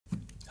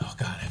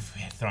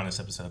Thrawn this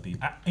episode be.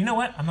 You know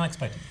what? I'm not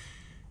expecting it.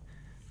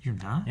 You're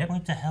not? Yep.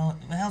 What the hell?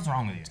 What the hell's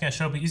wrong with you? He's gonna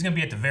show up. He's gonna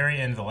be at the very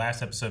end of the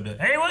last episode. Be like,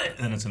 hey, what? And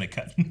then it's gonna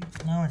cut.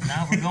 No, it's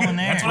not. We're going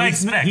there. That's what I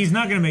expect. He's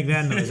not gonna make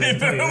that noise. I can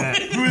tell you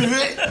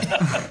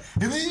that.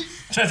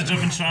 Tries to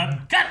jump in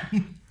shot. Cut.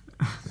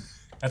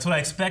 That's what I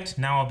expect.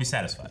 Now I'll be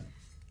satisfied.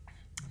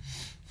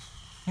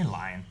 You're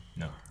lying.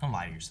 No. Don't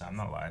lie to yourself. I'm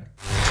not lying.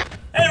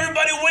 Hey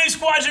everybody, Wave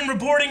Squadron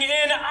reporting in.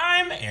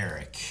 I'm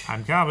Eric.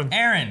 I'm Calvin.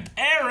 Aaron.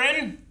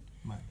 Aaron.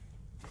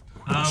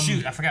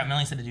 Shoot, I forgot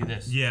Melanie said to do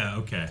this. Yeah,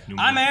 okay.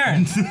 I'm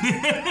Aaron.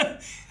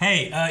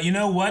 Hey, you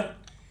know what?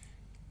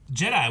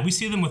 Jedi, we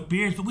see them with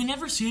beards, but we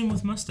never see them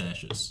with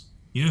mustaches.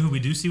 You know who we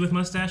do see with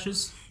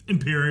mustaches?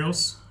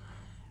 Imperials.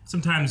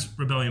 Sometimes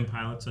Rebellion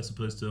pilots, I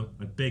suppose, too.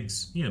 Like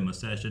Biggs. He had a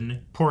mustache, didn't he?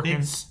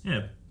 Porkins.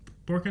 Yeah.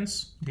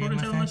 Porkins? Did he have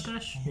Porkins have a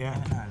mustache? mustache?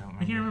 Yeah.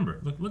 I can't remember.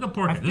 Look up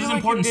Porkins. This is feel like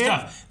important he did.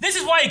 stuff. This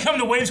is why you come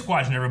to Wave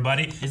Squadron,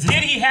 everybody. Did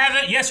he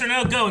have it? Yes or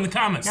no? Go in the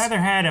comments. Either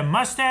had a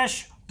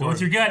mustache Go with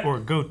your gut. or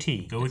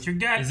goatee. Go with your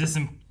gut. Is this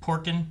in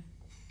Porkin?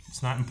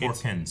 It's not in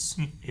Porkins.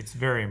 It's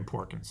very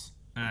important.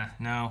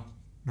 No.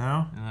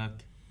 No? Look.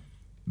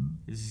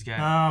 This has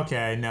got.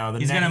 Okay, no.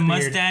 He's got a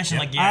mustache and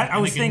like I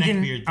was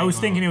thinking.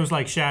 It was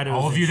like shadows.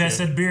 All of and you that shit.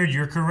 said beard,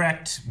 you're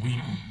correct. We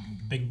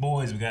big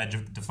boys, we gotta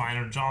define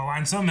our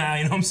jawline somehow.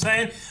 You know what I'm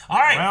saying? All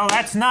right. Well,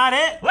 that's not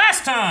it.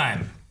 Last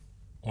time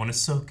on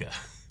Ahsoka.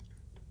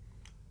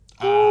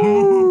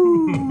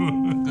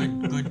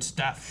 Good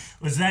stuff.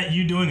 Was that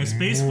you doing a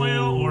space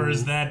whale, or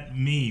is that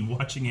me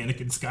watching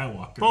Anakin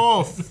Skywalker?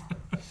 Both.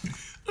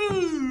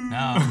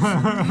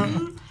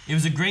 No. It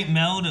was a great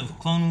meld of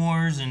Clone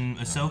Wars and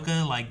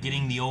Ahsoka, like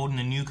getting the old and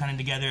the new kind of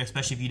together,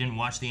 especially if you didn't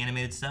watch the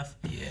animated stuff.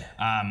 Yeah.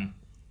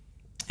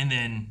 And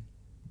then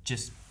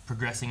just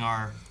progressing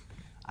our,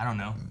 I don't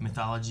know,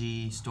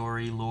 mythology,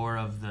 story, lore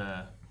of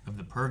the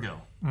Purgo.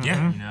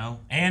 Yeah. You know?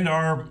 And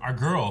our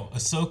girl,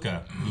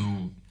 Ahsoka,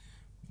 who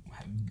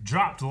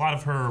dropped a lot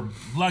of her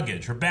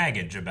luggage, her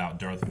baggage about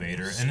Darth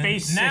Vader, and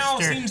Space now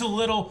sister. seems a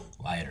little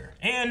lighter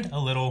and a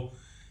little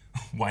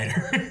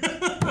whiter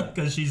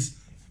because she's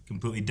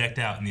completely decked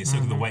out in the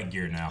Ahsoka the white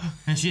gear now.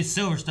 And she has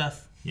silver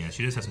stuff. Yeah,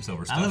 she does have some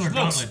silver stuff. I love her She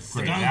looks gauntlets.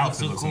 great. The The gauntlets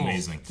outfit look looks cool.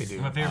 amazing. They do.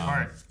 My favorite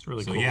part. It's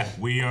really So cool. yeah,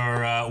 we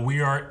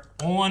are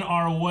on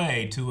our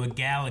way to a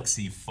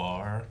galaxy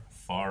far,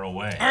 far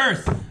away.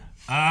 Earth!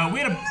 We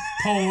had a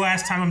poll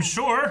last time, I'm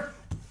sure.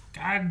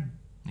 God,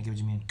 I get what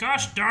you mean.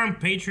 gosh darn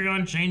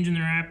Patreon changing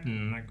their app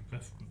and like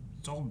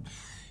it's all.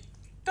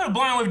 Go to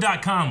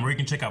blindwave.com where you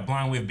can check out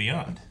Blind Wave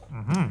Beyond.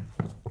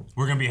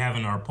 We're gonna be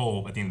having our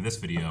poll at the end of this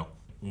video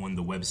on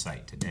the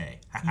website today.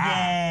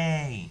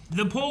 Yay!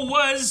 The poll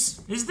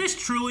was: is this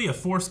truly a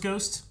Force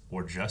ghost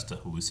or just a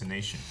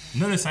hallucination?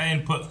 Notice I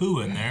didn't put who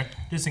in there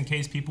just in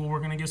case people were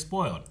gonna get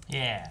spoiled.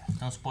 Yeah,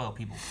 don't spoil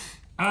people.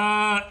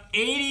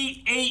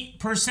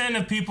 88%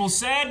 of people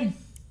said.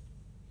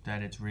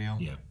 That it's real?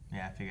 Yeah.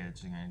 Yeah, I figured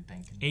it's gonna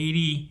think.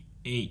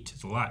 88.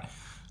 It's a lot.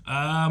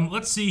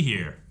 Let's see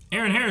here.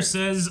 Aaron Harris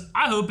says,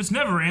 I hope it's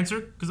never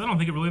answered, because I don't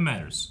think it really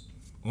matters.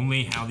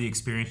 Only how the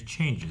experience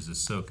changes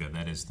Ahsoka.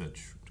 That is the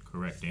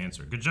correct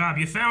answer. Good job.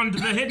 You found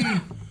the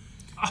hidden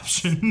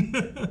option.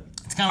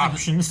 It's kind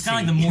of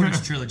like the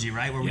Mortis trilogy,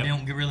 right? Where we Yep.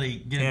 don't really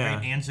get a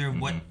great answer of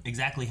what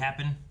exactly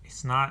happened.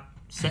 It's not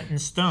set in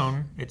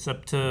stone. It's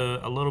up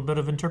to a little bit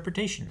of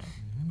interpretation.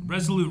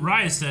 Resolute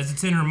Riot says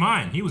it's in her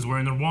mind. He was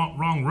wearing the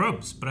wrong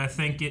robes, but I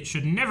think it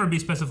should never be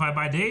specified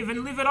by Dave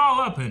and leave it all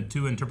up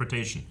to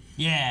interpretation.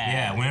 Yeah.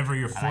 Yeah, whenever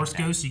you're Force like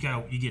that. Ghost, you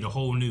get a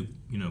whole new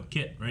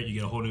kit, right? You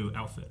get a whole new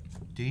outfit.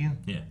 Do you?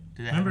 Yeah.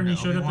 Did that Remember happen he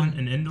to showed up Obi-Wan?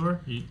 in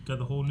Endor? He got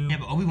the whole new. Yeah,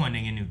 but Obi-Wan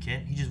didn't get a new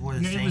kit. He just wore the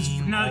No, it was-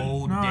 same no,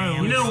 old no,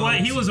 damn. You know what?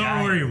 He robes was guy.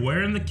 already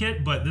wearing the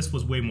kit, but this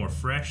was way more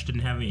fresh.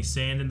 Didn't have any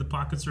sand in the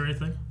pockets or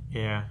anything.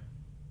 Yeah.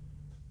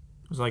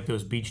 It was like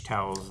those beach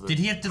towels. That Did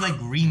he have to like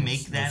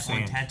remake that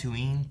on sand.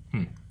 Tatooine?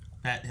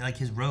 That like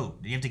his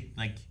robe. Did you have to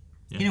like?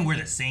 Yeah. He didn't wear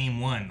the same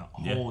one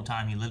the whole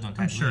time he lived on Tatooine.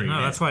 I'm sure he No,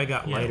 did. that's why it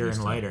got Yeah, lighter at least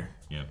and two. lighter.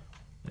 Yeah.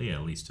 Yeah,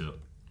 at least two.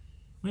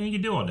 What you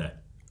can do all day?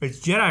 It's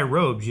Jedi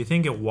robes. You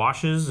think it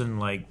washes and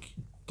like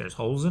there's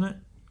holes in it?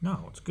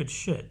 No, it's good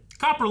shit.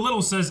 Copper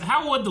Little says,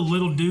 how would the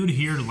little dude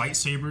hear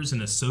lightsabers in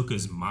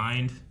Ahsoka's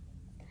mind?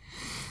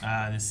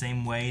 The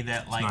same way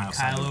that like not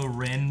outside Kylo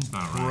Ren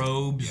not right.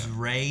 probes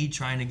Rey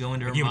trying to go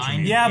into her get what you mind.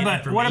 mean. to Yeah,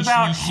 get but what information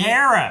about and shit.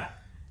 Hera?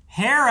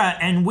 Hera,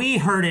 and we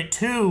heard it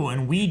too,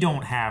 and we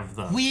don't have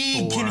the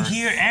We can Force.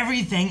 hear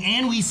everything,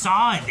 and we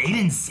saw it. They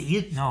didn't see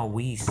it. No,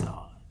 we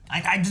saw it.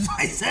 I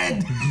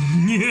said.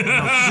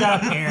 No, shut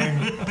up,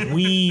 Aaron.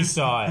 We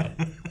saw it.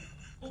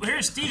 Well,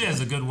 here's Steve has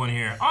a good one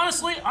here.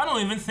 Honestly, I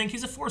don't even think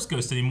he's a Force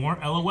ghost anymore,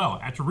 LOL.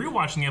 After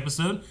rewatching the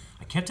episode,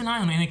 I kept an eye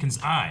on Anakin's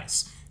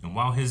eyes, and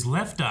while his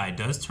left eye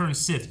does turn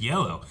Sith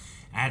yellow,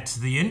 at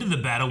the end of the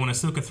battle when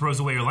Ahsoka throws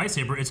away her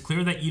lightsaber, it's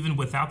clear that even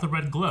without the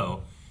red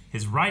glow,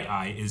 his right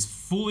eye is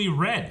fully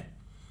red.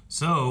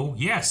 So,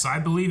 yes, I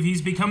believe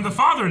he's become the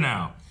father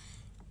now.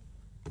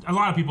 A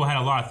lot of people had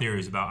a lot of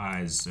theories about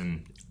eyes,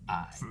 and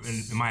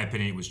in my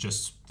opinion, it was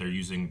just they're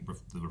using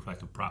the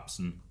reflective props,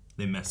 and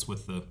they mess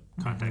with the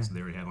contacts that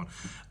they already have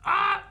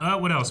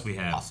on. What else we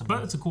have? Possible.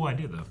 But it's a cool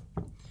idea,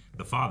 though.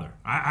 The father.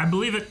 I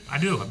believe it. I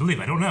do. I believe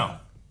it. I don't know.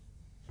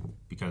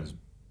 Because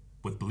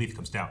with belief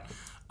comes doubt.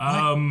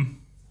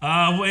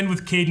 We'll end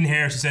with Caden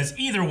Harris, who says,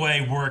 either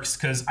way works,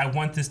 because I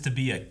want this to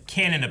be a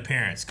canon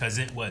appearance, because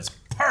it was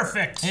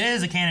perfect. It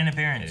is a canon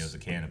appearance. It was a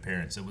canon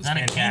appearance. It was Not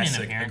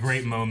fantastic. A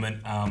great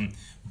moment.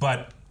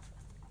 But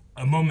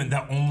a moment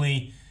that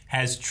only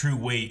has true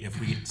weight if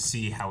we get to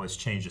see how it's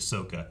changed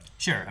Ahsoka.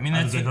 Sure. I mean,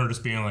 that's her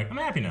just being like, I'm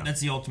happy now.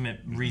 That's the ultimate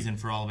reason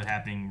for all of it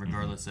happening,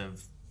 regardless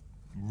of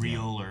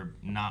real or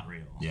not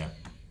real. Yeah.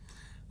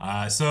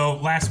 So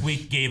last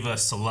week gave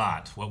us a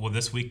lot. What will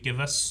this week give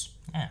us?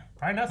 Yeah,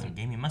 probably nothing.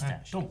 Gave me a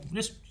mustache. Don't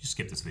just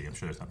skip this video. I'm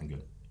sure there's nothing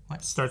good.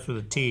 What? Starts with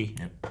a T.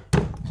 Yep.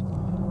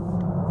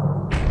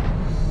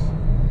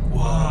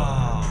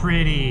 Whoa.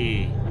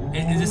 Pretty.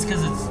 Is this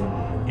because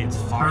it's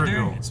farther?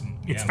 Purgle.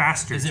 It's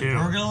faster, Is it too.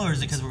 Purgle, or is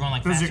it because we're going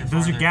like Those faster, are,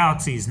 those farther, are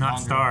galaxies, not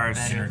longer, stars.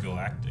 better?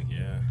 Intergalactic,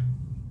 yeah.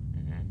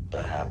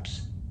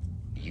 Perhaps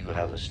you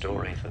have a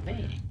story for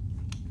me.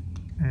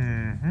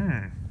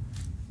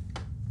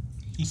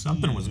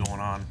 Something was going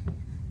on.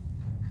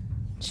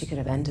 She could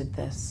have ended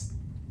this.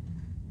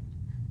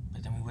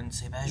 But then we wouldn't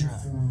save Ezra.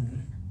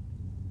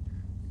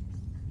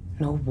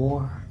 No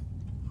war.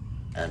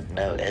 And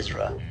no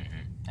Ezra.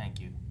 Thank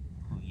you.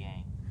 Hu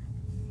Yang.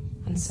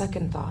 On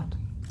second thought,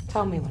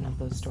 tell me one of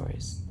those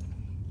stories.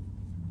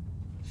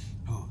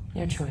 Ooh.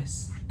 Your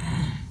choice.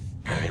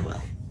 Very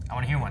well. I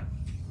want to hear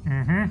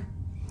one.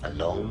 A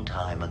long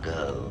time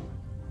ago,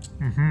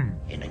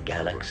 in a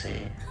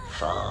galaxy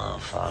far,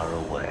 far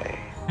away.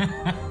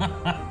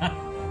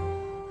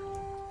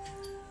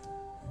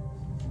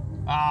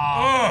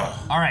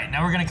 All right,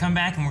 now we're gonna come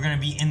back and we're gonna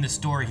be in the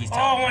story he's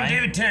telling. Right?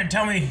 David Tennant,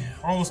 tell me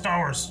all the Star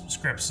Wars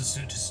scripts.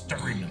 Just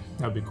start reading them.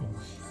 That'd be cool.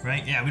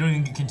 Right? Yeah, we don't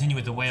even continue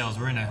with the whales.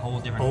 We're in a whole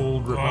different.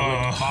 Old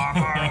Republic. Far,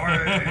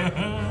 far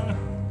away.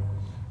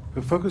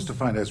 Her focus to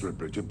find Ezra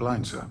Bridger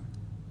blinds her.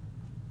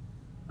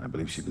 I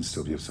believe she can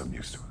still be of some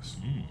use to us.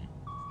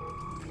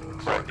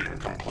 Tracking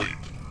complete.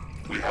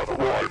 We have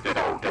arrived at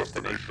our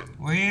destination.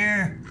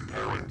 Where?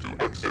 Preparing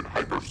to exit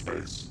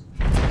hyperspace.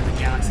 The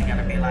galaxy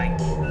gotta be like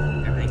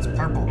everything's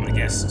purple. I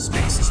guess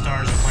space, the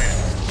stars, and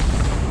planets.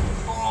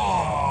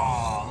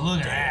 Oh, look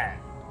at that.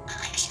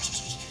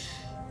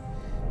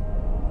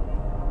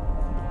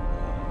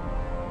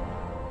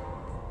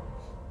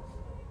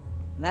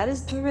 That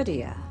is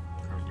Peridia,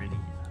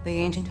 the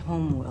ancient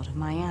homeworld of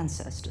my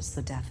ancestors,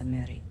 the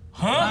Dathomiri.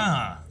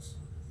 Huh?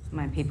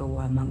 My people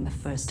were among the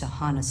first to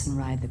harness and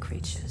ride the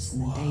creatures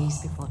in the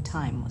days before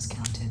time was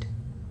counted.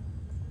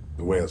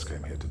 The whales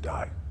came here to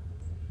die.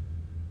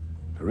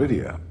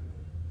 Peridia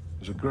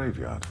is a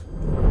graveyard.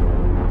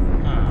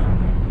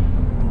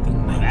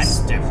 That's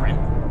different.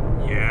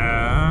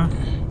 Yeah.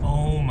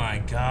 Oh my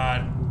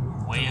god.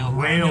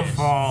 Whale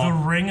fall. The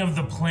ring of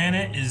the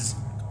planet is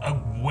a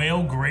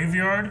whale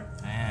graveyard?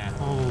 Yeah.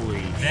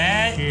 Holy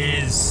That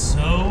shit. is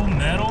so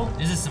metal.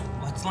 Is this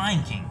what's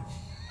Lion King?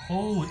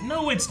 Oh,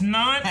 no, it's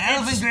not. The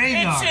elephant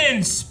graveyard. It's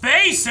in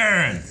space,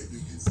 Aaron.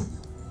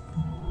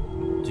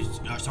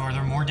 So are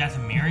there more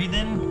Dathomiri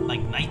then? Like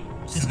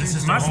Nightsister? This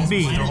is Must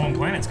be. Their home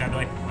planet. It's got to be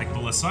like the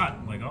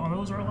Lasat. Like, oh,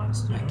 those are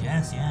last. I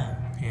guess, yeah.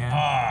 Yeah.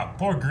 Ah,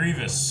 poor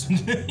Grievous.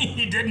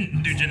 He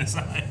didn't do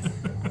genocide.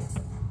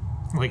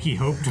 Like he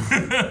hoped.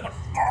 Damn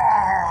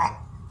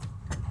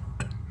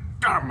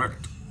it.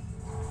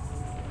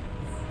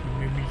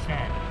 Made me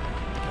sad.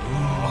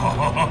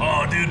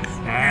 Oh, dude.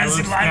 That You see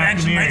looks live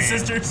action Dathomiri.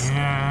 Nightsisters?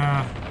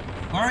 Yeah.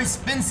 Already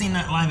been seen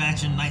that live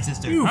action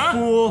Nightsister. You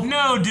fool.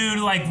 No, dude,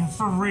 like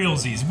for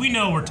realsies. We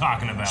know what we're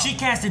talking about. She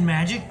casted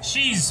magic.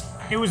 She's.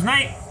 It was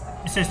Night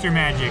Sister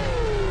Magic.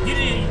 You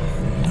didn't.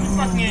 You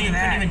fucking idiot.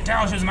 Couldn't even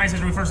tell she was a Nightsistar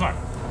when we first saw her.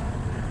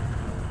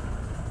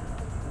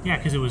 Yeah,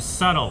 because it was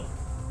subtle.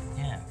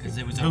 Yeah, because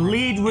it was The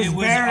lead was it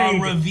was buried.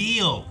 a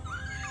reveal.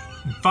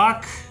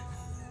 Fuck.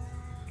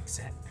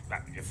 Exact. I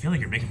feel like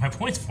you're making my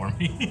points for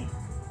me.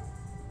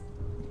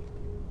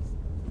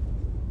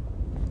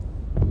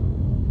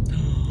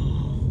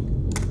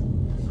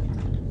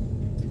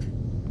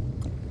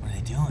 What are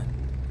they doing?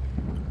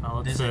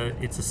 Oh,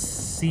 it's a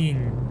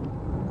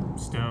seeing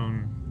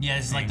stone. Yeah,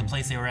 it's like the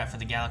place they were at for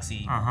the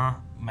galaxy Uh-huh.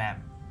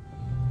 map.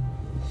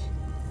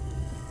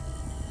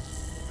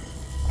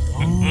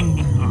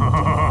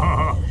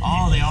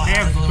 Oh, they all They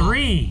have, have like a little-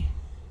 3.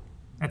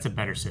 That's a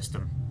better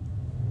system.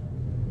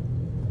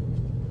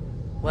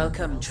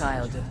 Welcome,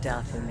 child of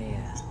Dathomir.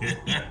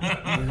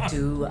 You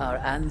do our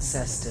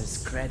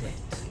ancestors credit.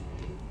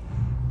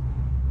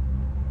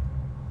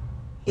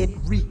 It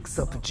reeks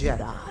of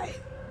Jedi.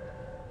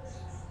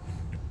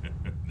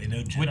 They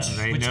know Jedi.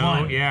 They Which know.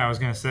 one? Yeah, I was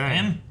gonna say.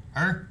 Him?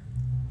 Her?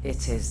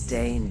 It is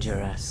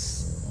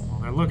dangerous. Well,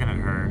 they're looking at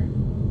her.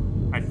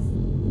 I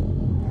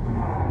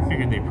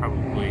figured they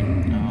probably.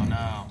 Oh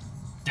no.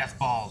 Death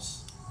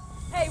balls.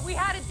 Hey, we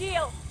had a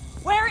deal.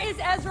 Where is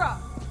Ezra?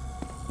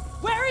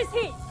 Where is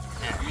he?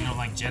 Yeah, you don't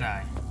like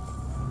Jedi.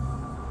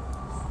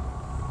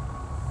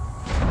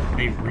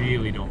 They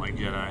really don't like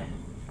Jedi.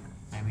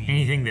 Maybe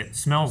Anything that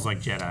smells like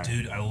Jedi.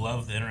 Dude, I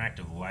love the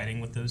interactive lighting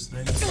with those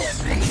things.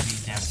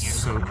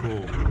 So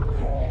cool.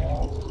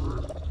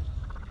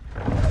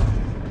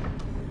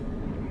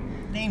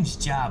 Name's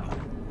Jabba.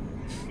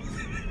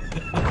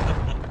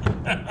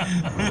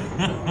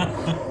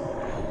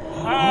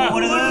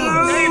 What are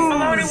those? Hey,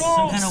 Filoni wolves!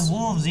 Some kind of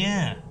wolves,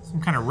 yeah.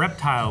 Some kind of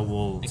reptile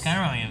wolves. They kind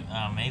of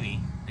remind me, maybe.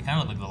 They kind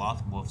of look like the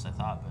Loth wolves, I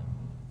thought, but.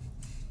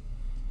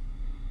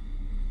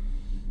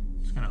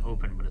 It's gonna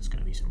open, but it's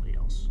gonna be somebody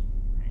else.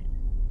 Right?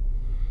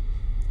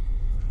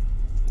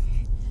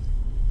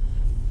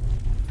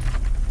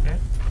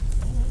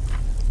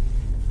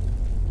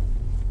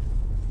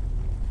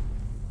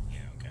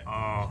 Okay.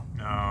 Oh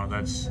no,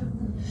 that's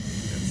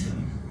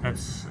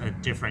a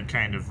different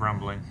kind of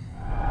rumbling.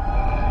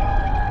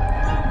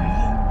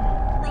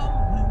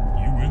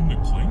 You in the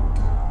clink?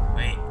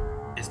 Wait,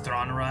 is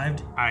Thrawn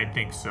arrived? I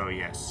think so,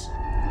 yes.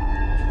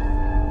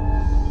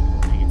 I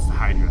think it's the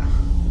Hydra.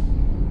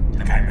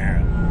 The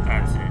Chimera.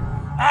 That's it.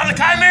 Ah, the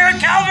Chimera,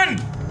 Calvin!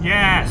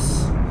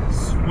 Yes!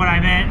 That's what I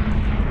meant.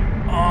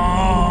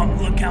 Oh,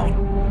 look how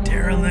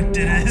derelict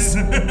it is.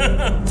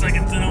 It's like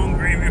it's an own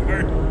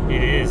graveyard.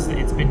 It is.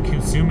 It's been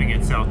consuming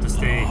itself to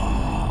stay.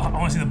 Oh, I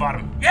want to see the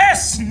bottom.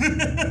 Yes! Oh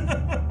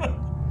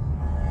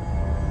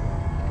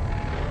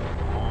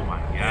my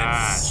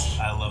gosh.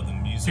 I love the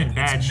music.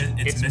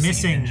 It's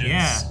missing, hinges.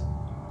 yeah.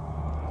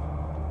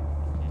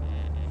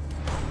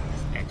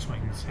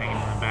 X-Wings hanging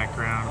in the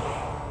background.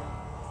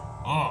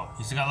 Oh,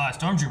 you still got a lot of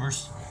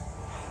stormtroopers.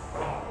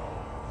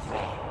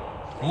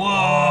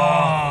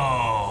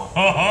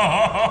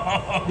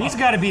 Whoa! These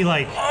gotta be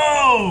like.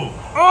 Oh!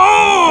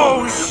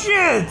 Oh,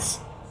 shit!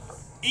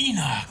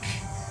 Enoch.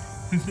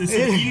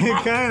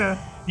 Kinda.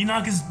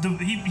 Enoch is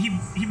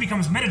he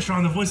becomes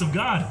Metatron, the voice of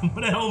God.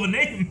 What a hell of a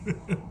name!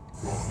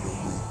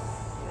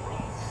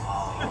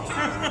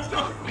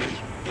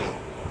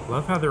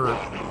 Love how they're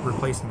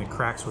replacing the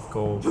cracks with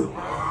gold. It's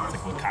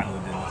like what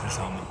Kylo did with his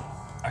helmet.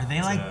 Are they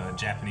It's like a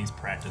Japanese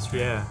practice?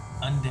 Right? Yeah.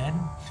 undead?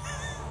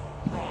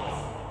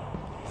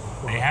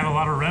 They have a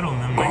lot of red on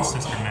them.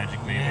 Nightsister magic,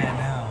 maybe. Yeah,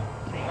 no.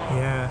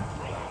 Yeah.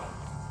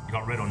 You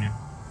got red on you.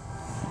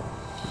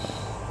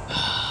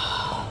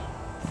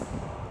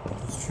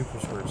 Those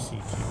troopers were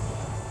CQ.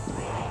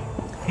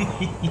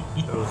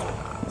 Those are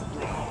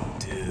not.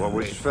 Dude. What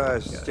was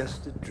first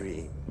just a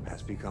dream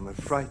has become a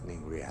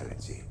frightening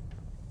reality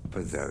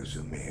for those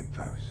who may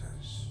oppose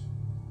us.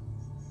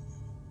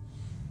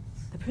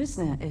 The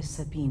prisoner is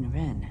Sabine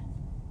Wren.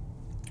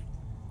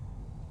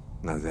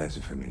 Now there's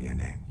a familiar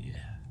name. Yeah.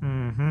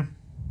 Mm-hmm.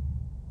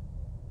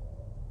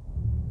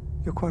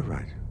 You're quite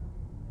right.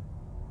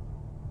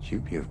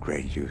 She'd be of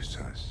great use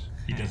to us.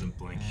 He doesn't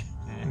blink.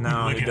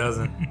 No, Look he at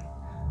doesn't. him.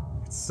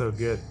 It's so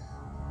good.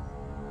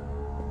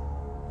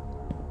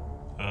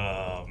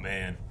 Oh,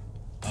 man.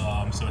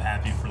 Oh, I'm so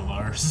happy for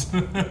Lars.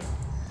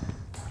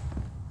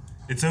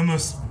 It's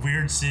almost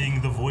weird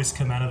seeing the voice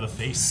come out of the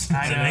face.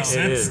 Does that make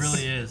sense? It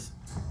really is.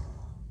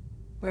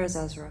 Where's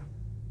Ezra?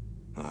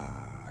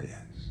 Ah,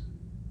 yes.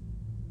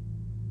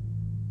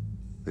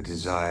 The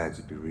desire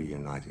to be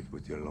reunited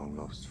with your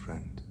long-lost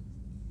friend.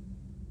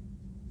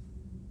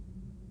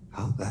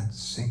 How that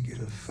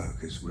singular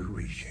focus will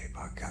reshape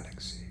our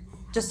galaxy.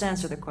 Just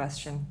answer the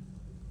question.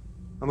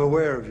 I'm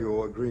aware of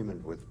your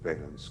agreement with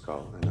Baylan's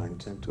skull, and I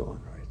intend to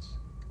honor it.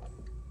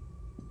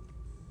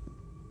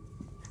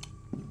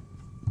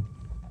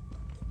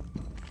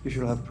 You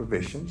shall have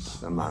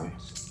provisions, a mount.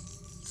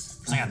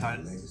 I thought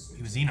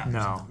he was Enoch.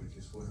 No.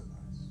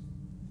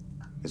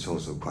 It's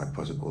also quite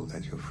possible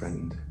that your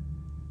friend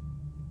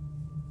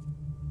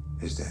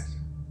is dead.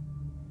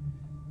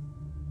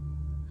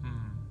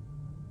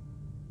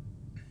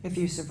 If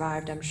you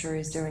survived, I'm sure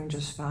he's doing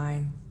just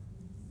fine.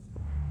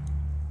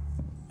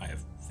 I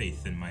have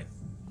faith in my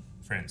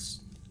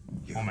friends.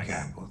 You've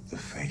gambled the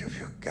fate of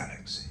your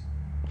galaxy.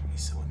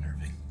 He's so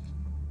unnerving.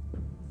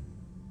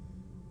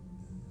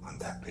 On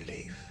that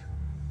belief.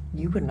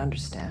 You wouldn't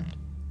understand.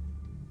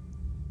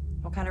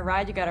 What kind of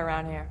ride you got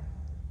around here?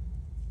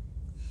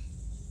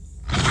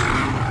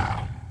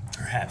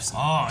 Perhaps.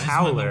 Oh, it's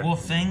one of the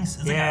wolf things?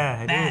 It's Yeah, like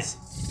a it bat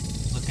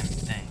is. looking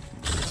thing.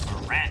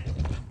 Or a rat.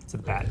 It's a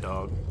bat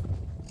dog.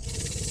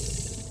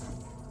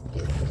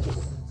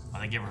 Oh,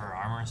 they give her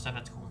armor and stuff?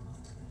 That's cool.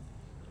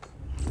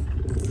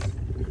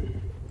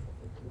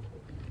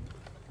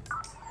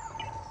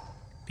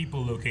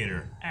 People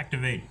locator.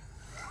 Activate.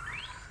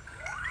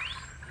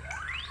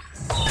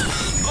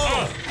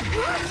 Wow.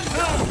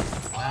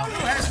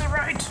 Who has the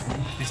right?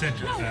 He said,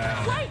 No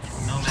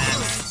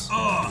madness.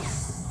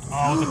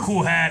 oh, the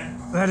cool hat.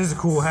 That is a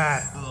cool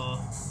hat.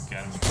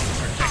 Gotta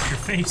protect your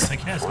face, I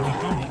guess. No,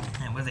 don't.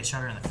 Man, what if they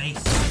shot her in the face?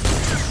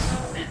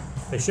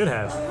 They should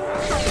have.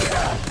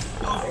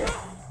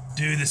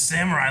 Dude, the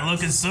samurai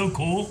look is so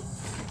cool.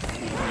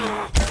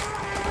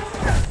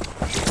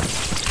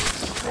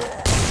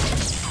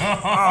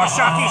 Oh,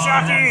 shocky,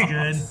 shocky! That's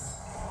good.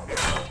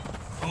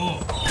 Oh.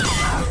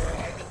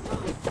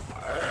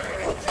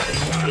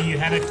 You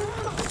had a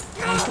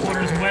close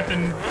quarters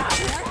weapon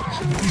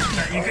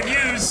that you could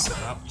use.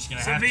 Well, she's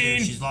gonna have Sabine.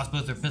 to. She's lost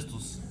both her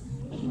pistols.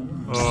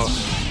 Oh.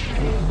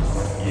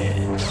 Yeah.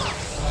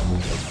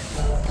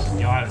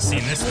 Y'all haven't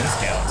seen this in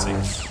this galaxy. I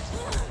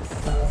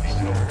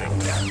don't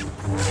think.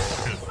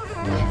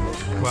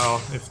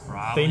 Well, if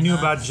they knew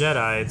about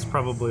Jedi, it's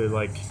probably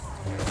like.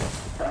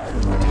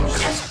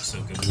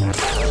 So good.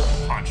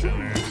 Poncho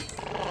there.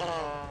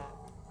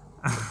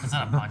 It's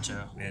not a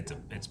poncho.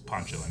 It's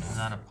poncho enough. It's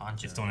not a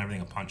poncho. It's doing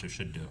everything a poncho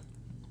should do.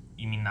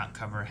 You mean not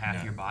cover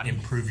half your body?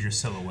 Improve your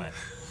silhouette.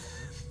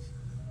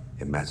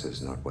 It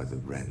matters not whether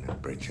Wren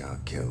and Bridger are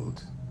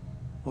killed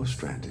or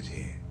stranded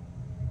here.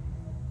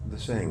 The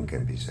same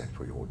can be said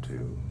for your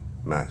two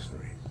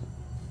mercenaries.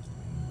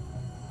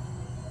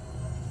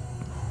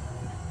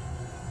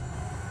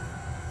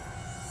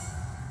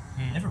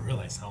 I never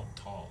realized how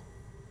tall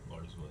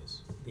Lars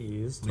was.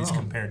 He is At least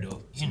tall. compared to.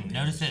 You didn't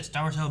notice that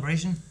Star Wars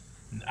Celebration?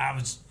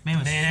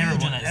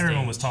 Man,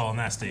 everyone was tall on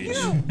that stage.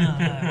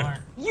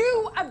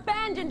 You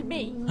abandoned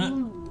me.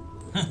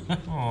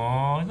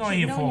 Aw, it's not your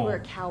You know you were a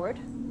fault. coward.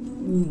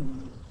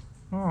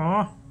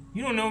 Aw,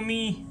 you don't know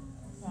me.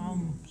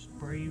 I'm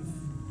brave.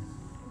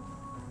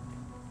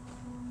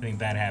 If anything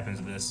bad happens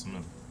to this, I'm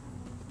gonna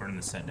burn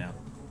the set down.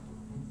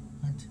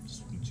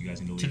 Just want you guys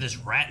need to leave. To this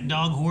rat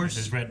dog horse?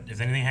 If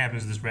anything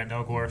happens to this rat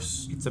dog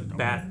horse, It's a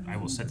bat. I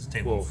will set the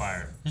table on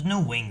fire. There's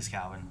no wings,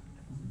 Calvin.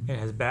 It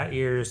has bat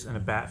ears and a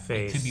bat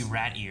face. It could be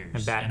rat ears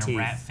and bat and teeth. a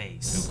rat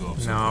face. It'll go up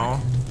so No,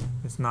 quick.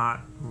 it's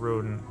not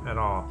rodent at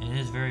all. It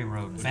is very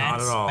rodent. Not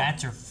Bats, at all.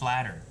 bats are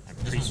flatter.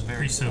 This one's very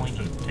Pre-soak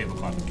pointy. the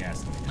tablecloth with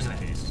gas in Look at that.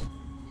 case.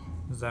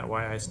 Is that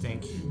why I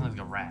stink? Like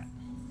a rat.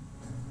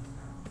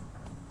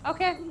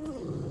 Okay,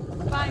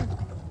 fine.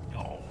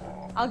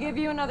 I'll give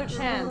you another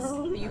chance,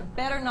 but you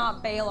better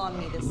not bail on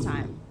me this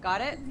time.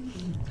 Got it?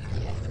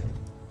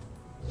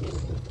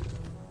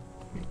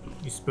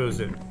 You suppose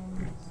it.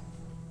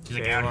 He's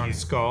like Bail out on here.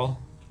 skull.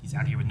 He's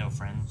out here with no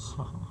friends.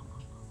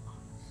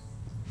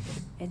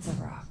 It's a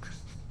rock.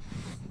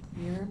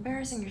 You're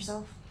embarrassing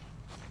yourself.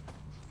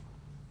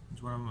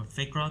 Is one of them a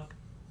fake rock?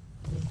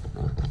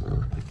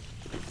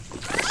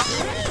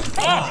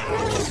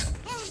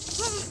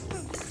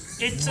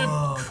 It's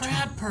a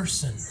crab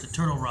person. The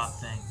turtle rock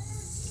thing.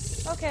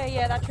 Okay,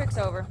 yeah, that trick's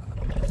over.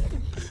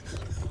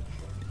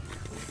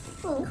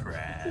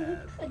 Crab.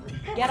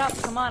 Get up,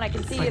 come on, I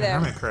can see Like you a there.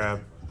 hermit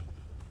crab.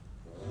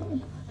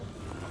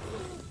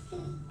 Oh,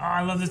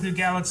 I love this new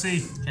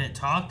galaxy. Can it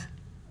talk?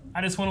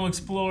 I just want to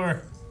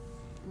explore.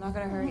 I'm not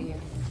gonna hurt you.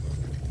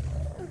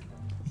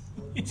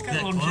 It's got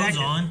Got a little clothes jacket.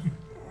 on.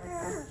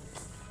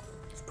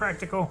 It's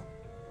practical.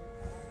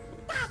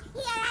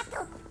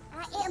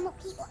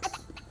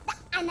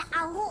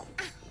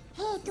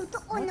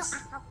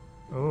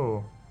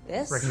 Oh,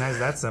 This? recognize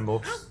that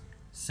symbol.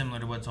 Similar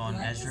to what's on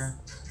Ezra.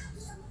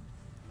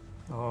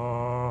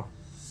 Oh,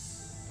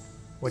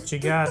 what you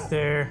got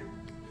there?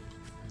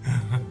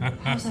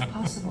 How is that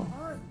possible?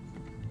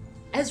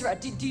 Ezra,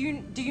 do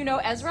you know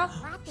Ezra?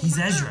 He's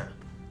Ezra.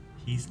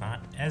 He's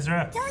not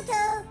Ezra.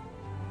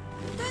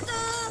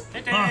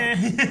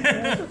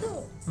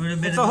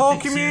 It's a whole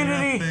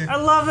community. I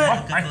love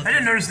it. I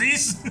didn't notice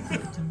these.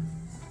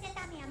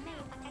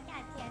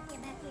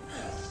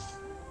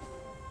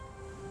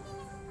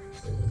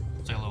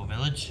 It's like a little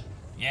village.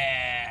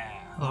 Yeah.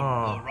 Little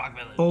Oh, rock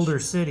village. Boulder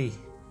City.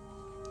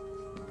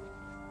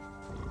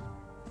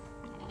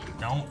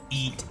 Don't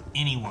eat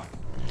anyone.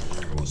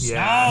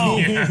 Yeah. No.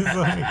 He's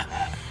like,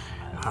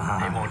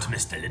 I won't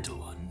miss the little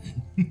one.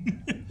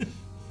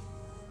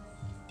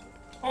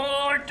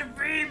 Oh, it's a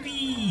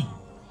baby.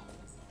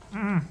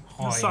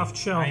 a soft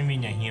shell. I'm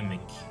in a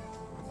hammock.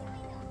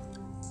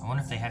 I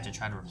wonder if they have to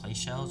try to replace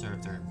shells or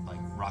if their like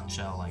rock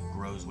shell like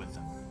grows with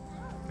them.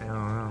 I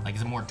don't know. Like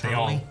is it more They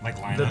all turtly? like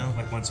line The- up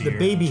like once a The year.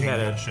 baby change had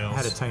out a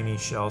shells. tiny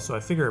shell, so I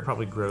figure it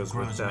probably grows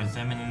with Grows them, with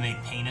them and then they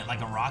paint it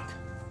like a rock.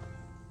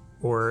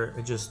 or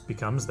it just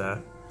becomes that.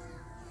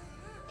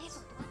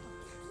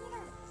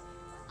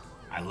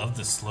 I love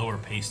the slower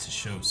pace to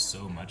show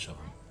so much of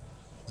them.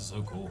 This is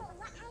so cool.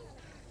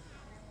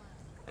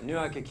 I knew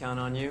I could count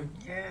on you.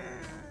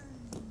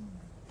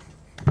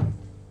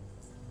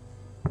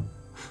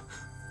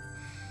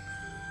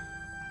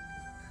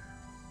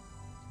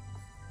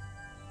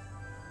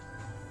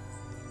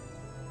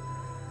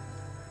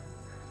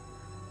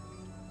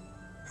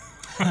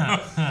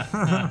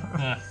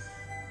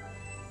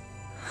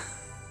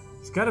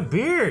 He's got a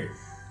beard.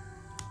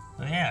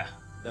 Oh yeah.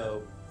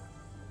 Though,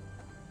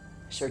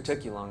 sure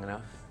took you long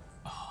enough.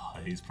 Oh,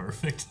 he's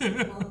perfect.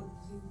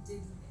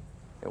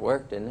 It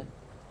worked, didn't it?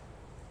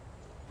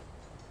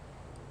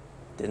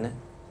 Didn't it?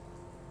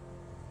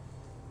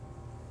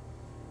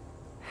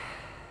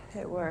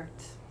 It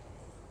worked.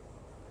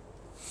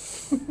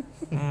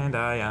 And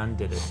I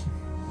undid it.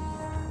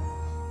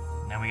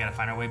 Now we gotta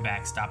find our way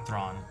back. Stop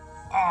Thrawn.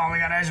 Oh, we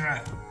got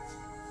Ezra.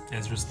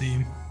 Ezra's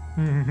theme.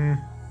 Mm-hmm.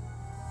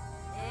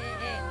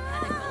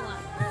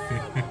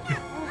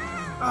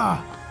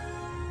 Ah,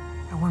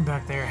 that one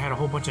back there had a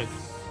whole bunch of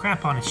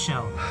crap on his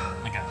shell.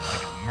 Like a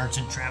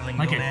merchant traveling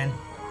Like a- nomad.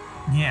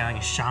 Yeah,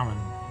 like a shaman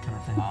kind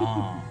of thing.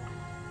 Oh.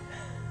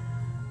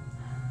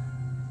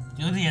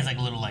 You look like he has like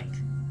a little like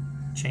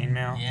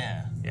Chainmail.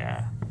 yeah.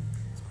 Yeah.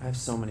 I have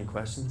so many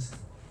questions.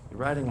 You're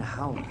riding a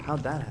hound.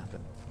 How'd that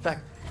happen? In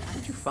fact, how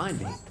did you find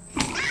me?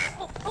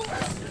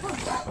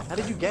 How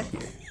did you get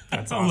here?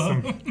 That's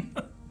awesome.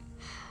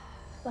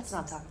 Let's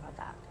not talk about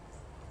that.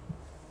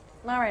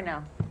 Not right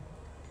now.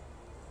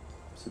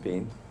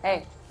 Sabine?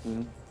 Hey,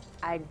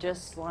 I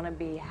just want to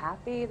be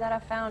happy that I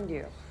found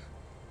you.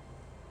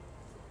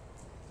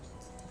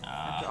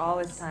 After all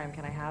this time,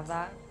 can I have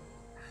that?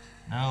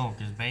 No,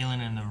 because Baylan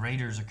and the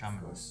Raiders are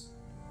coming.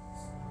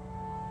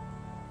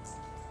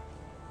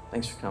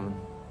 Thanks for coming.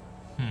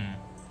 I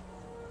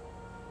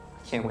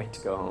can't wait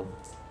to go home.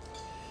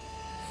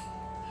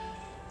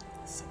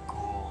 So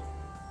cool.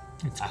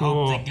 It's I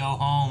cool. hope they go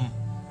home.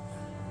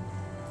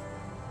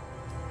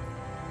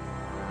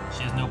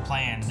 She has no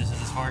plan. This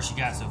is as far as she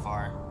got so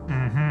far.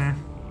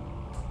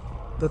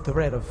 The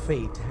thread of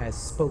fate has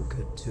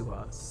spoken to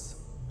us.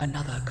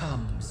 Another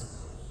comes.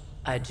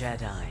 A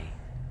Jedi.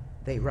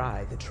 They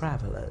ride the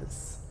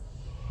travelers.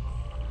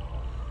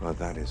 Well,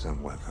 that is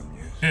unwelcome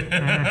news.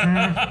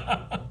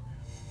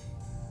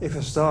 If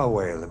a star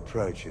whale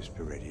approaches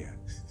Peridia,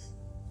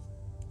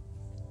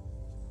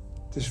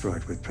 destroy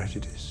it with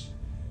prejudice.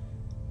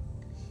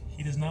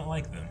 He does not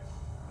like them.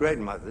 Great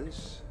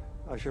mothers,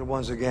 I shall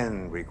once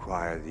again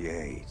require the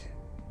aid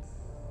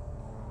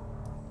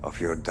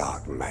of your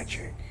dark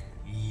magic.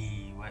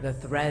 The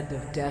thread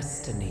of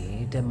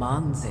destiny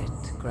demands it,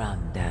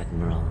 Grand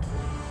Admiral.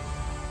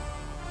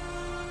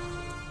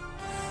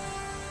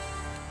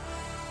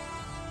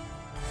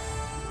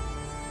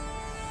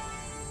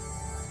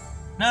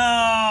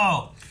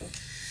 No!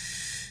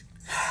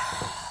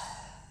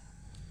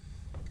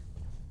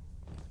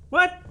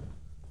 What?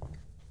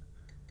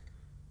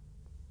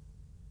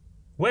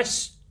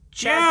 Wes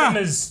Chatham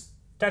is...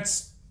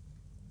 That's...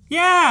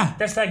 Yeah!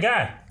 That's that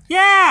guy.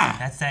 Yeah!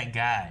 That's that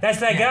guy. That's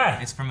that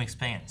guy. It's from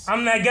Expanse.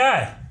 I'm that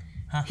guy.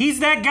 Huh? He's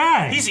that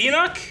guy. He's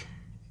Enoch?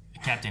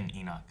 Captain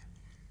Enoch.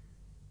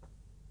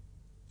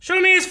 Show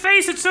me his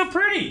face, it's so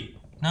pretty.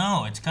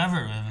 No, it's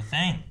covered with a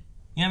thing.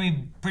 You know how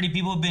many pretty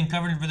people have been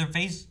covered with their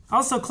face?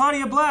 Also,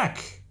 Claudia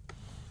Black.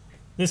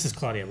 This is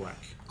Claudia Black.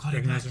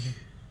 Claudia Black.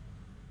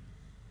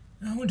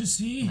 I want to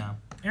see. No.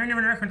 Aaron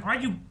never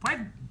recommended.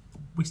 Why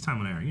waste time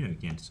on Aaron? You know you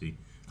can't see.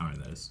 I don't know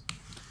who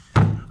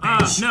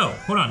that is. No,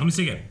 hold on. Let me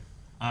see again.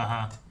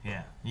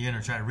 Yeah. You're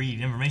gonna try to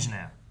read information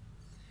now.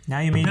 Now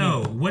you mean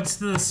No. What's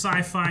the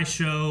sci-fi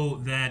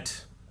show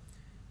that?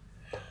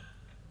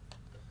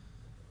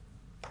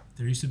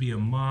 There used to be a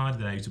mod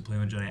that I used to play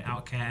on Jedi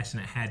Outcast,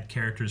 and it had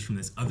characters from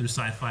this other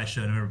sci-fi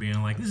show. And I remember being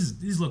like,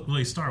 these look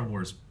really Star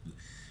Wars.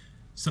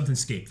 Something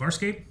Scape.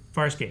 Farscape?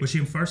 Farscape. Was she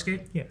in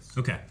Farscape? Yes.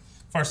 Okay.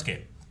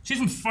 Farscape. She's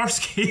from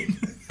Farscape.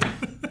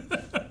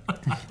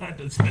 I had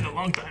to spend a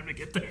long time to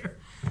get there.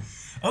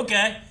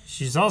 Okay.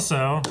 She's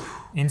also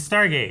in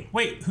Stargate.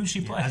 Wait, who's she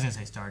play? I was gonna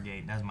say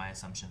Stargate. That's my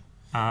assumption.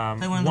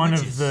 One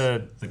of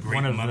the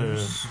Great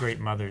Mothers. Great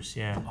Mothers,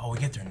 yeah. Oh, we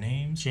get their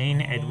names? Jane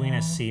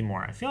Edwina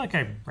Seymour. I feel like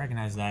I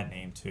recognize that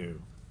name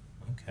too.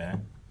 Okay.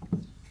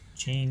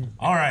 Jane.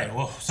 All right.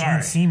 Well, sorry.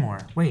 Jane Seymour.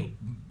 Wait.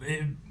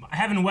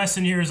 Having Wes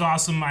in here is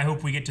awesome. I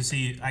hope we get to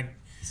see.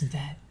 Isn't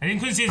that?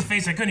 couldn't see his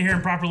face. I couldn't hear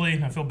him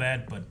properly. I feel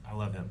bad, but I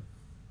love him.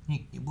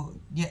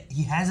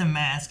 He has a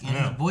mask and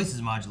his voice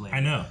is modulated.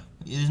 I know.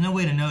 There's no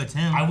way to know it's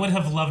him. I would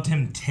have loved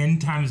him 10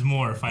 times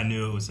more if I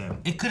knew it was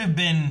him. It could have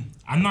been...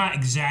 I'm not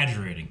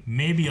exaggerating.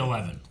 Maybe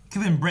 11.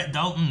 Could have been Brett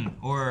Dalton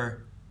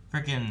or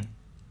frickin'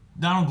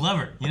 Donald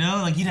Glover. You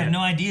know? Like, you'd have no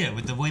idea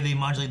with the way they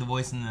modulate the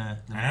voice in the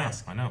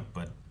mask. I know,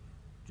 but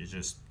it's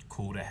just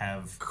cool to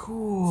have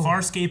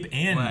Farscape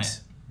and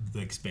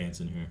the Expanse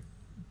in here.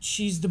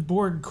 She's the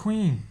Borg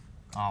Queen.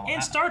 Oh,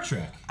 and Star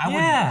Trek.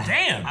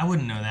 Damn. I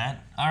wouldn't know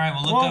that. All right,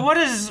 well, look up.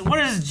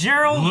 What is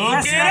Gerald?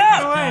 Look it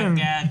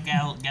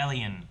up.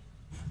 Galleon.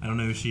 I don't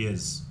know who she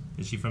is.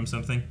 Is she from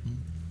something?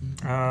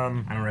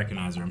 I don't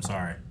recognize her. I'm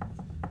sorry,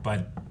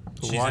 but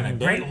she's in a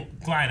great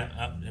line.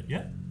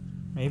 Yeah,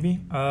 maybe.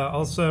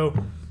 Also,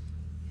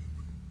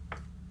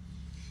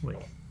 wait,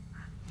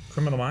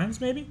 Criminal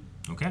Minds, maybe.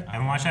 Okay, I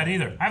haven't watched that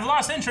either. I've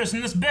lost interest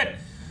in this bit.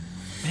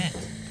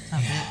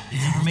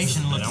 It's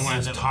information look. I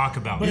want to talk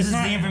about. This is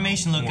the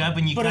information look up,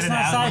 and you cut it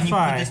out, and you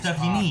put the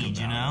stuff you need.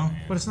 You know.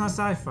 But it's not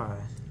sci-fi.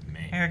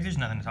 Eric, there's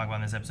nothing to talk about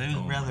in this episode. It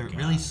was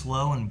really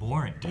slow and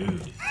boring.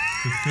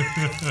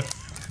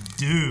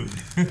 Dude.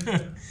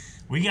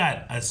 We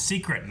got a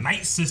secret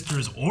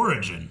Nightsister's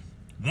origin.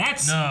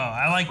 That's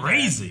I like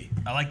crazy.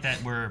 That. I like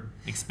that we're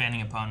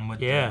expanding upon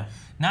what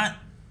not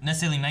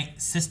necessarily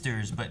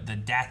Nightsisters, but the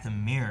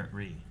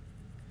Dathomiri.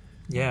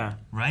 Yeah.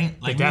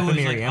 Right? Like the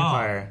Dathomiri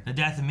Empire. The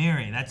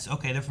Dathomiri. That's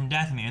okay, they're from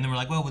Dathomir. And then we're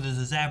like, well, there's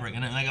a Zabrak.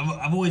 And like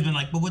I've always been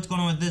like, but what's going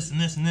on with this and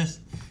this and this?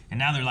 And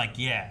now they're like,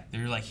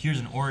 they're like,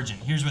 here's an origin.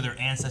 Here's where their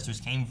ancestors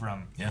came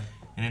from. Yeah.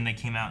 And then they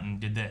came out and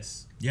did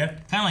this. Yeah.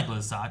 Kind of like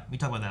Lasat. We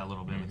talk about that a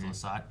little bit with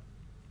Lasat.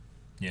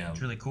 Yeah.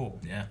 It's really cool.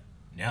 Yeah.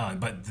 Yeah,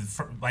 but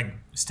like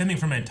stemming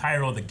from an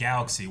entire of the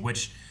galaxy,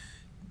 which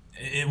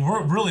it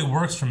really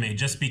works for me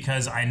just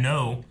because I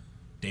know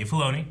Dave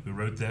Filoni, who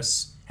wrote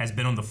this, has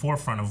been on the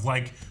forefront of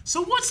like,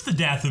 so what's the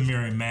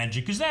Dathomirian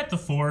magic? Is that the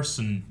Force?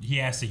 And he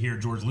has to hear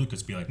George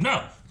Lucas be like,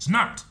 no, it's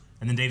not.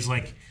 And then Dave's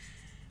like,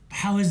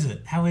 how is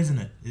it? How isn't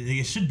it?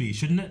 It should be,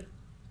 shouldn't it?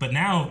 But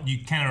now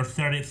you kind of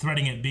are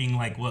threading it being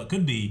like, well, it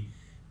could be,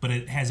 but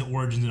it has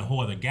origins in a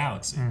whole other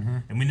galaxy.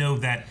 And we know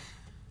that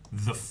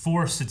the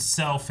Force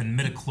itself and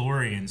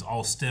midichlorians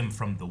all stem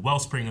from the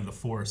wellspring of the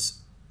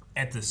Force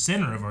at the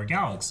center of our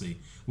galaxy,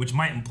 which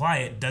might imply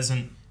it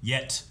doesn't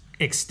yet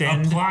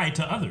apply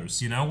to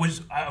others, you know?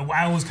 Which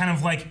I was kind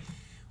of like,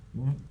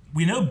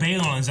 we know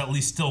Baylan is at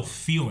least still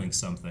feeling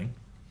something,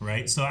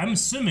 right? So I'm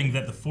assuming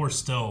that the Force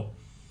still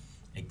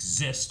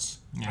exists.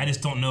 I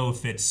just don't know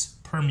if it's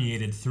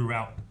permeated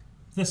throughout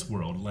this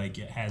world like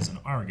it has in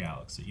our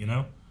galaxy, you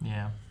know?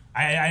 Yeah.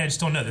 I just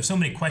don't know. There's so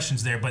many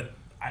questions there, but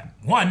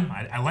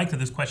I like that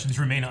those questions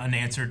remain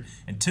unanswered,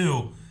 and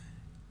two,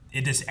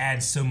 it just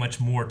adds so much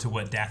more to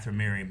what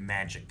Dathomirian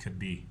magic could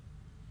be.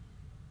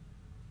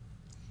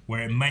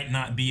 Where it might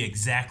not be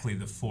exactly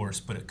the Force,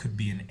 but it could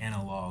be an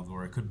analog,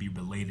 or it could be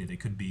related. It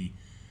could be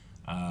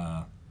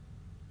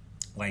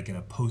like an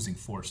opposing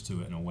force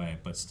to it in a way,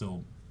 but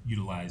still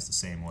utilized the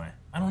same way.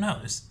 I don't know.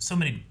 There's so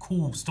many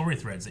cool story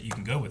threads that you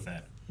can go with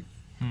that.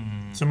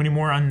 So many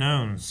more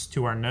unknowns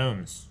to our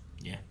knowns.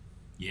 Yeah.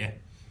 Yeah.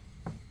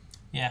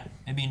 Yeah,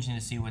 it'd be interesting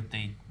to see what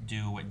they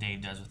do, what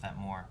Dave does with that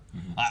more.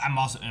 I'm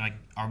also like,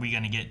 are we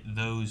going to get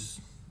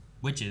those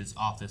witches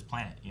off this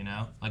planet, you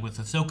know? Like with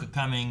Ahsoka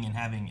coming and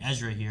having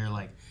Ezra here,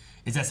 like,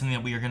 is that something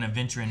that we are going to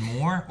venture in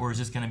more? Or is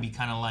this going to be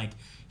kind of like,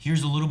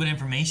 here's a little bit of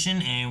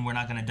information and we're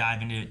not going to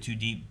dive into it too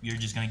deep. You're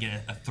just going to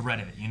get a thread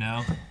of it, you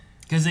know?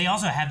 Because they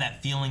also have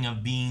that feeling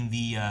of being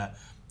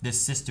the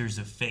sisters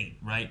of fate,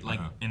 right? Like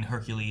in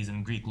Hercules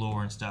and Greek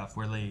lore and stuff,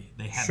 where they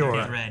have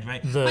that thread,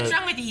 right? What's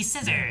wrong with these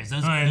scissors?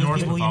 Those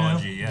people,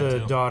 you know?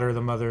 The daughter,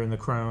 the mother, and the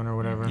crone, or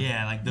whatever.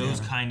 Yeah, like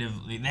those kind of,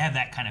 they have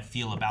that kind of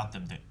feel about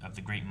them, of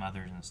the great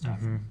mothers and stuff.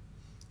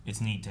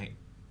 It's neat to,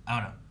 I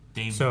don't know.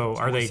 Dave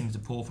seems to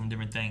pull from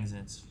different things,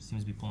 and it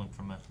seems to be pulling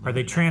from a... Are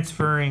they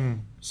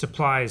transferring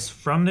supplies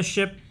from the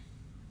ship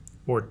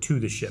or to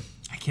the ship?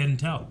 I can't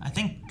tell. I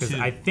think because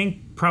I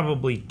think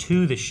probably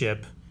to the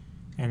ship,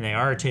 and they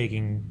are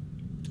taking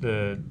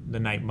the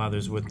Night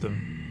Mothers with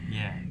them.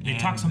 Yeah, they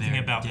talk something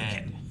about.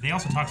 They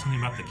also talk something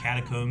about the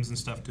catacombs and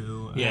stuff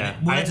too. Yeah,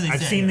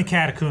 I've seen the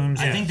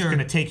catacombs. I think they're going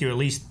to take you at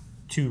least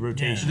 2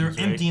 rotations. They're right?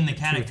 emptying the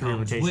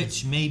catacombs,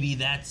 which maybe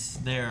that's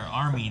their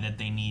army that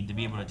they need to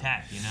be able to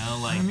attack. You know,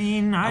 like I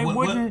mean, I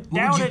wouldn't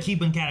doubt what would you it.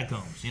 keep in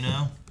catacombs? You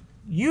know.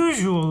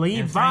 Usually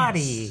in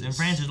bodies. In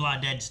France, there's a lot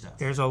of dead stuff.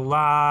 There's a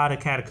lot of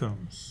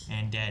catacombs.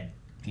 And dead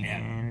people.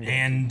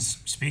 And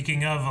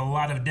speaking of a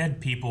lot of dead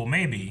people,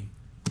 maybe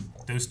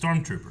those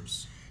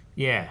stormtroopers.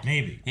 Yeah.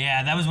 Maybe.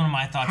 Yeah, that was one of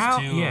my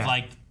thoughts too. Of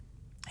like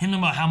him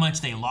about how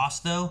much they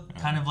lost though.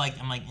 Kind of like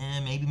I'm like,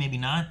 maybe, maybe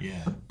not.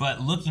 Yeah.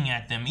 But looking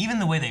at them, even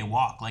the way they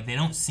walk, like they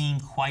don't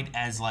seem quite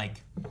as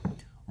like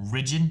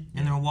rigid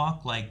in their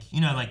walk. Like, you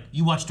know, like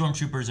you watch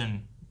stormtroopers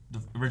in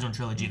the original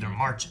trilogy, they're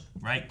marching,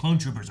 right? Clone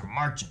troopers are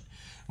marching.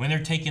 When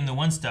they're taking the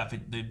one stuff, I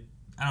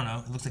don't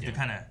know, it looks like they're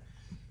kind of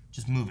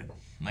just moving.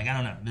 Like, I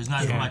don't know. There's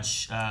not as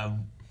much, I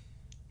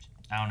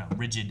don't know,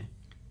 rigid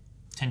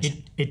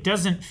tension. It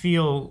doesn't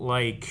feel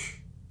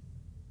like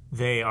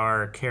they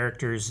are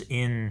characters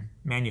in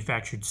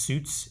manufactured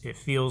suits. It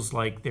feels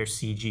like they're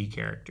CG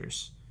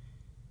characters.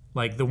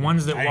 Like the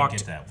ones that walked... I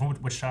didn't get that.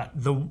 What shot?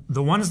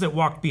 The ones that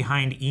walked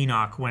behind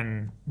Enoch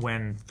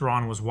when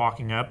Thrawn was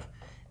walking up,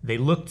 they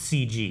looked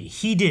CG.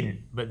 He didn't,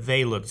 but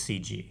they looked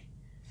CG.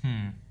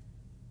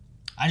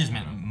 I just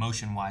meant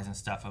motion-wise and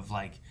stuff of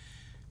like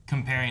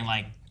comparing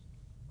like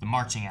the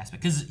marching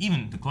aspect, because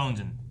even the clones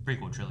in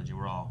prequel trilogy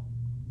were all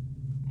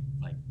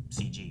like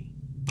CG,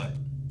 but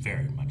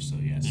very much so.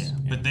 Yes. Yeah.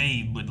 But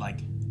they would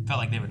like felt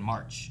like they would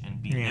march and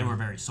be. They were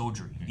very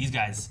soldiery. These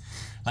guys,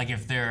 like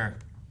if they're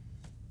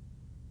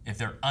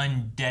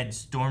undead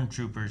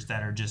stormtroopers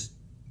that are just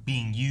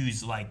being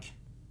used like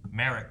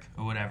Merrick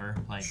or whatever,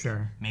 like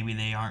maybe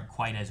they aren't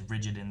quite as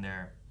rigid in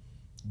their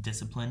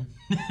discipline,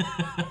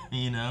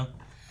 you know.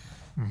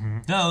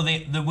 Though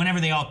whenever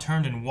they all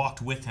turned and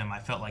walked with him, I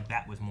felt like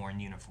that was more in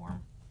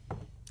uniform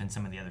than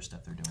some of the other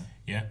stuff they're doing.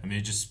 Yeah, I mean,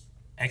 it just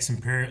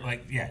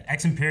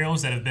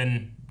ex-Imperials that have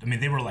been. I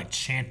mean, they were like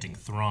chanting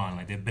Thrawn,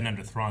 like they've been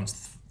under Thrawn's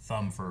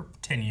thumb for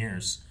 10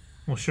 years.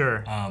 Well,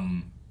 sure.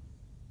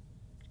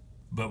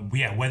 But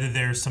yeah, whether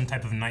there's some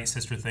type of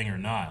Nightsister thing or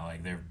not,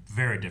 like they're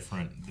very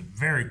different,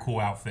 very cool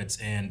outfits,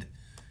 and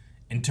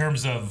in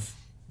terms of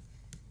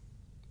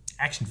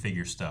action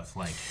figure stuff,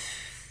 like.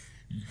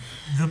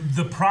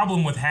 The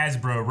problem with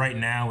Hasbro right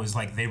now is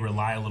like they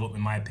rely a little,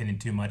 in my opinion,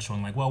 too much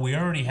on like, well, we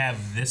already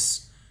have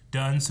this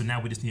done, so now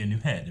we just need a new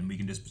head and we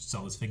can just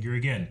sell this figure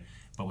again.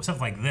 But with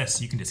stuff like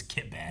this, you can just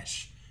kit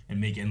bash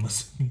and make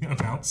endless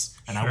amounts,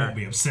 and I won't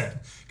be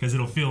upset because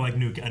it'll feel like a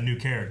new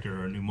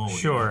character or a new mold.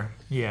 Sure,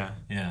 yeah,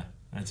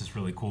 that's just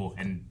really cool,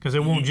 and because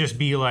it won't just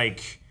be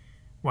like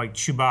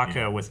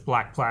Chewbacca with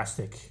black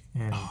plastic.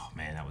 And oh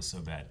man, that was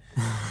so bad.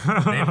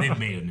 They've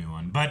made a new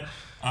one, but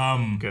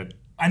good.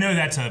 I know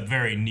that's a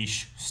very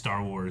niche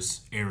Star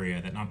Wars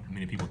area that not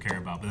many people care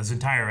about, but this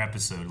entire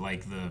episode,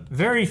 like the...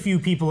 Very few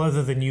people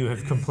other than you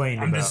have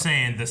complained about. I'm just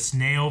saying, the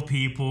snail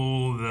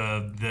people,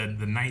 the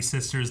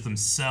Nightsisters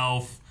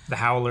themselves... The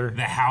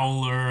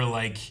Howler,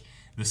 like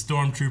the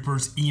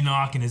Stormtroopers,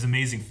 Enoch and his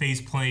amazing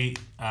faceplate.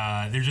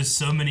 There's just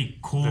so many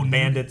cool... The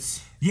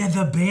bandits. Yeah,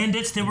 the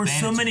bandits. There were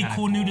so many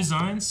cool new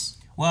designs.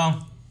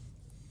 Well,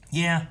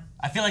 yeah.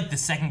 I feel like the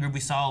second group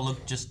we saw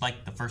looked just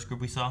like the first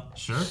group we saw.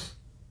 Sure.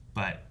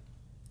 But...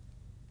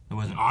 it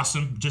wasn't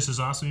awesome, just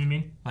as awesome. You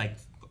mean? Like,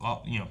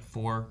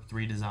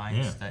 three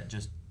designs that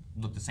just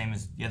look the same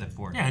as the other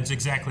 4. Yeah, it's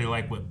exactly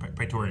like what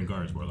Praetorian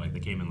Guards were like. They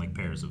came in like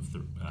pairs of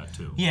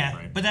 2. Yeah,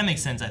 right? But that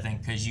makes sense, I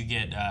think, because you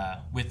get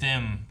with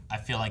them. I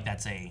feel like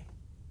that's a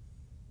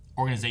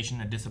organization,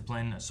 a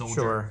discipline, a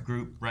soldier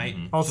group, right?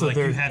 Mm-hmm. Also, so, like,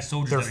 you have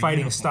soldiers. Their fighting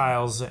uniform.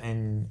 styles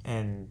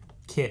and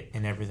kit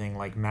and everything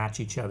like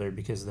match each other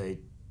because they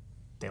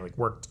like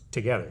work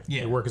together.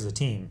 Yeah, they work as a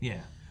team.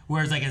 Yeah.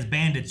 Whereas, like, as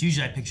bandits,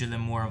 usually I picture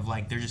them more of,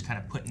 like, they're just kind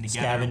of putting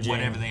together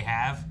whatever they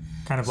have.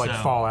 Kind of like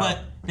Fallout. But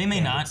they may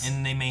not,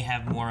 and they may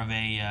have more of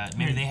a,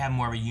 maybe they have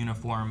more of a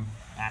uniform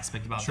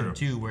aspect about them,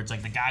 too, where it's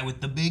like the guy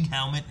with the big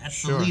helmet,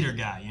 that's the leader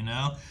guy, you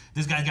know?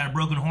 This guy's got a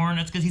broken horn,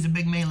 that's because he's a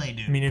big melee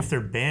dude. I mean, if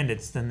they're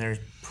bandits, then there's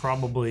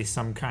probably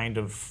some kind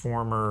of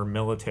former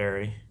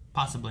military.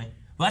 Possibly.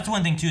 Well, that's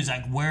one thing, too, is,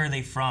 like, where are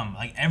they from?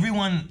 Like,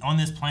 everyone on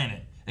this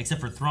planet,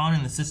 except for Thrawn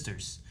and the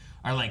sisters,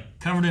 are, like,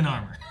 covered in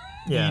armor.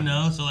 Yeah. You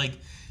know? So, like...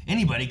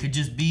 anybody could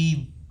just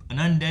be an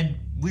undead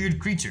weird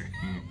creature.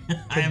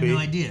 I have no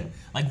idea.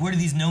 Like, where do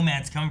these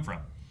nomads come from?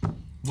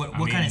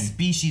 What kind of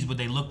species would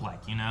they look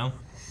like, you know?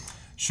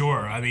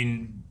 Sure. I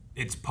mean,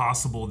 it's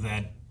possible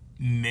that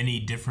many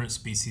different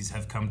species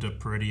have come to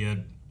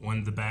Peridia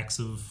on the backs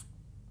of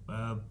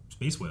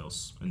space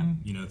whales,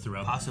 and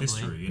throughout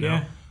history. You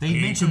know, they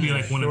mentioned it could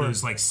be like one of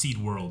those like seed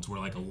worlds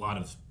where like a lot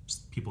of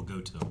people go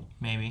to.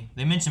 Maybe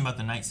they mentioned about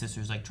the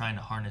Nightsisters like trying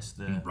to harness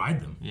the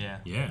ride them. Yeah.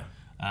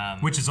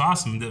 Which is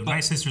awesome. The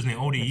Nightsisters in the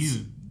old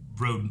EU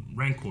rode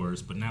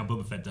Rancors, but now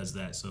Boba Fett does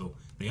that, so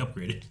they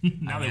upgraded.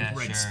 Now they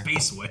ride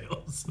space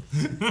whales.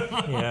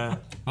 Yeah.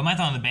 But my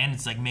thought on the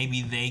bandits, like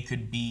maybe they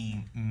could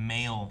be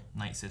male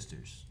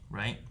Nightsisters,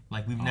 right?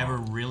 Like we've never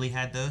really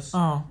had those.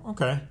 Oh,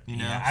 okay. You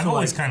know, I've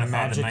always kind of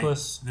thought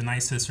magicless. the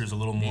Nightsisters a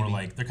little more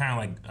like they're kind of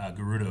like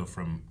Gerudo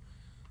from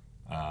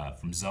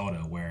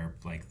Zelda, where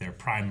like they're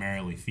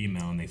primarily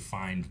female and they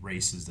find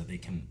races that they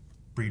can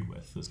breed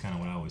with. That's kind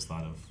of what I always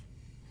thought of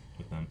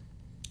with them.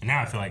 And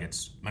now I feel like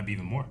it's might be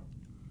even more.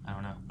 I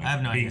don't know. Like I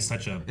have no idea.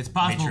 Such a it's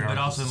possible, but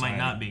also society. it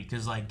might not be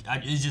because like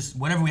it's just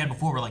whatever we had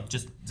before were like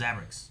just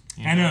Zabrix.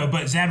 I know,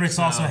 but Zabrix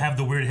also have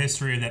the weird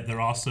history that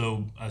they're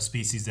also a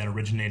species that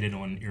originated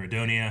on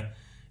Iridonia,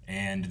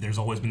 and there's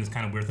always been this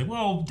kind of weird thing.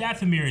 Well,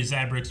 Dathomir and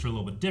Zabrix are a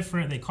little bit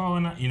different. They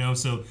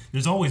colonize, so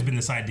there's always been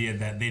this idea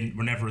that they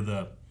were never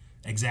the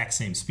exact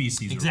same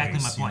species. Exactly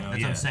or race, my point.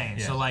 That's what I'm saying.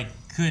 Yeah. So like,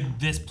 could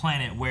this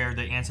planet where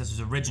the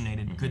ancestors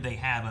originated, could they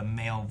have a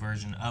male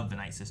version of the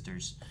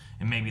Nightsisters?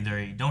 And maybe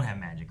they don't have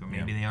magic, or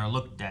maybe they are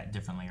looked at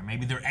differently, or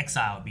maybe they're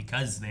exiled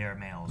because they are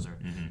males, or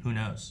who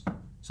knows.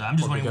 So I'm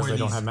just wondering because where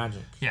they these don't have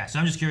magic. Yeah, so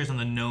I'm just curious on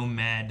the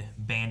nomad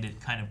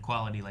bandit kind of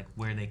quality, like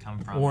where they come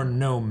from. Or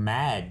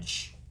nomad.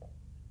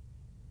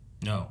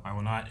 No, I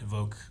will not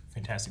evoke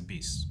Fantastic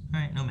Beasts. All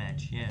right,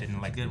 nomad. Yeah,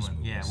 Didn't like a good those one.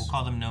 movies. Yeah, we'll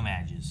call them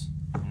nomadges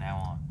from now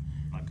on.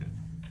 Not good.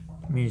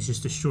 I mean, it's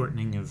just a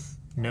shortening of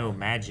no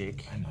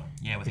magic. I know.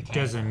 Yeah, with it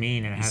doesn't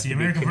mean it has to the be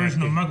American connected.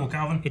 version of Muggle,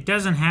 Calvin. It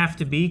doesn't have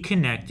to be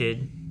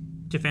connected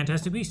to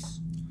Fantastic Beasts.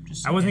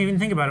 I wasn't even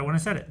thinking about it when I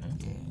said it.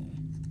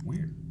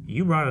 Weird.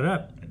 You brought it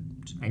up,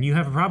 and you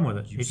have a problem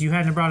with it. If you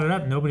hadn't brought it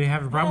up, nobody would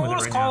have a problem with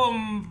it right call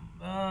now.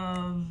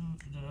 them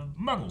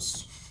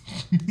Muggles.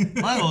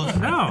 Muggles?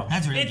 No,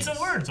 that's ridiculous. It's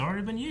a word. It's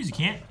already been used. You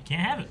can't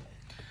have it.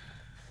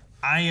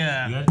 You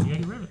gotta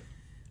get rid of it.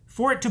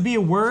 For it to be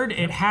a word,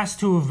 it has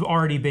to have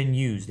already been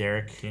used,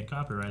 Eric. Can't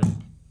copyright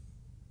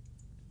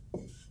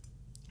it.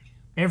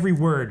 Every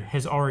word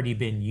has already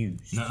been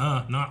used.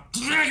 Not.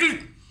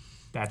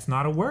 That's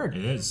not a word.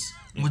 It is.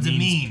 What's it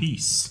mean?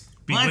 Peace.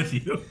 Be What? with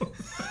you.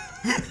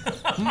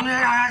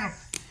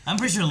 I'm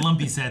pretty sure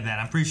Lumpy said that.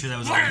 I'm pretty sure that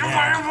was.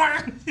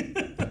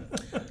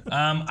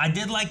 I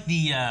did like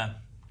the.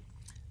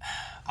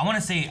 I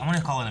want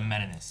to call it a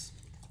meta-ness.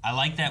 I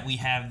like that we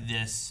have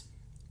this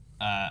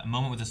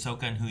moment with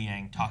Ahsoka and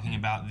Huyang talking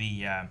about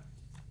the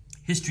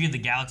history of the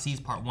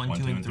galaxies, part 1,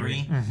 2, and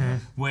 3,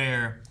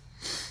 where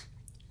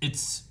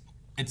it's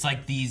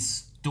like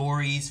these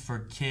stories for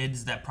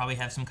kids that probably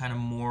have some kind of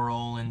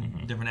moral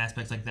and different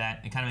aspects like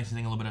that. It kind of makes me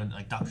think a little bit of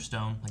like Dr.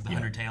 Stone, like the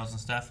 100 Tales and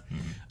stuff.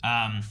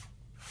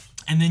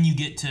 And then you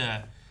get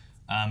to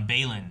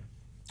Baylan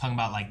talking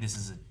about like this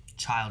is a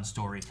child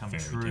story come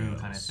true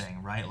kind of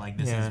thing, right? Like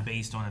this is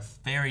based on a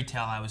fairy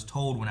tale I was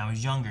told when I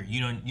was younger.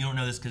 You don't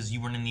know this because you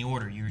weren't in the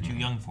order. You were too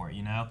young for it,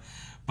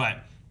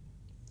 But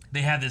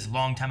they have this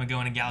long time ago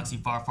in a galaxy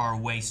far, far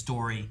away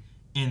story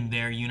in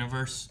their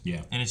universe.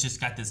 Yeah. And it's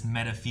just got this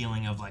meta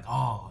feeling of like,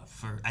 oh,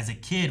 for as a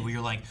kid where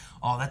you're like,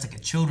 oh, that's like a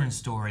children's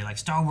story. Like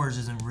Star Wars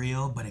isn't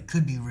real, but it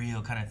could be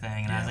real kind of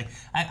thing. And I was like,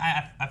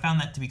 I found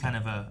that to be kind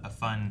of a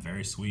fun,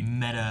 very sweet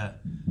meta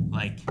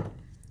like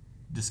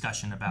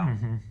discussion about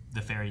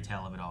the fairy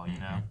tale of it all, you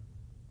know?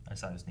 I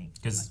thought it was neat.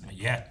 Because,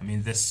 yeah, I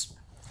mean, this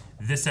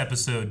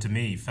episode to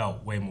me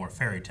felt way more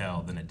fairy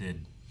tale than it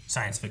did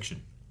science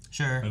fiction.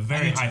 Sure. A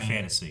very high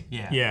fantasy.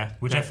 Yeah. Yeah.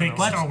 Which definitely. I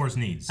think Star Wars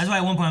needs. That's why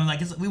at one point I'm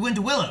like, we went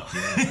to Willow.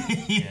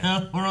 You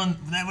know, we're on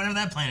that, whatever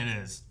that planet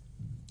is.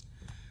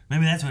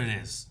 Maybe that's what it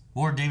is.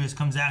 Ward Davis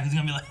comes out, he's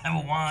going to be like,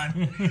 have a wand.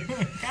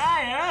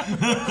 Gaia!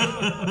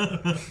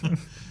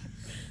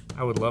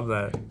 I would love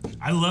that.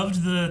 I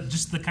loved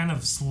the kind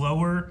of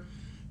slower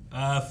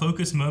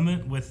focus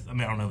moment with, I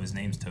mean, I don't know if his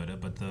name's Toda,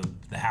 but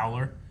the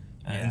Howler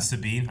and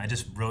Sabine. I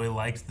just really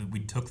liked that we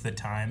took the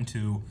time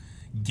to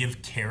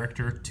give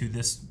character to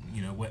this,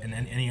 you know, in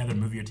any other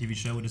movie or TV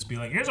show would just be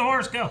like, here's a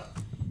horse, go.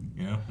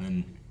 You know,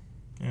 and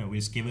then we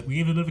gave it a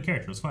bit of a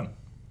character. It was fun.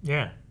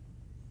 Yeah.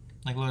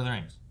 Like Lord of the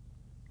Rings.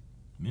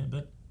 Yeah,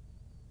 but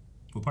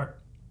what part?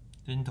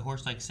 Didn't the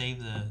horse like save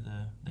the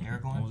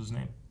Aragorn? What was his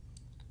name?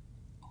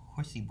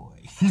 Horsey Boy.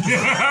 That's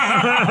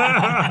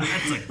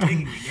a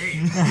kingly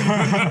name.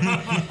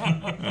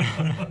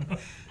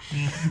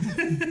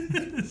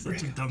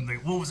 Such a dumb thing.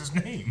 What was his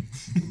name?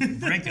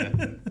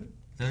 Breaka.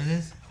 Is that what it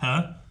is?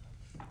 Huh?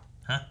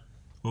 Huh?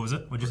 What was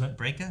it? What'd you say?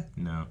 Breaka?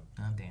 No.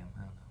 Oh, damn.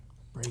 I don't know.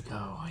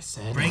 Braco, I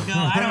said. Braco?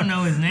 I don't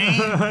know his name.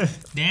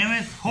 Damn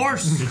it.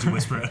 Horse. Did you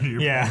whisper under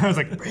your Yeah, I was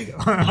like,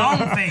 Braco.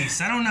 Long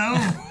face. I don't know.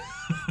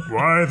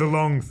 Why the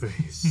long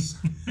face?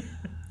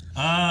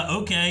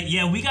 Okay.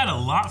 Yeah, we got a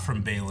lot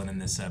from Baylan in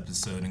this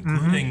episode,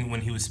 including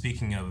when he was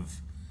speaking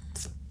of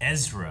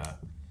Ezra.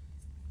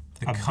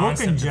 The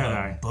concept Bokken of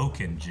Jedi. a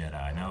Bokken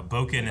Jedi. Now,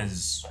 Bokken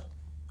is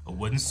a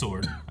wooden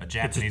sword, a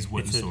Japanese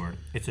wooden sword.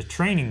 It's a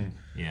training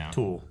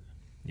tool.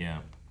 Yeah.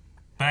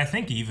 But I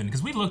think even,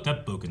 because we looked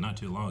up Bokken not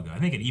too long ago, I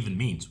think it even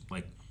means,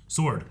 like,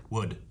 sword,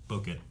 wood,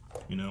 Bokken,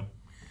 you know?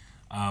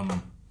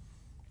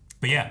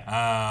 But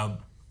yeah,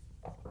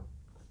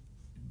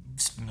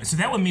 so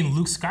that would mean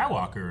Luke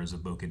Skywalker is a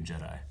Bokken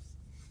Jedi.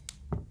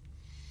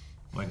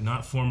 Like,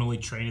 not formally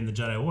trained in the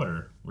Jedi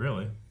Order,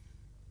 really.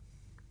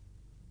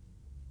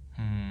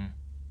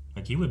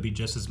 Like, he would be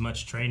just as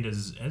much trained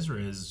as Ezra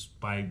is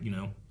by, you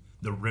know,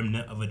 the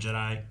remnant of a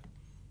Jedi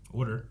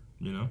Order,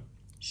 you know?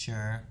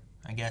 Sure.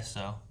 I guess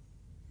so.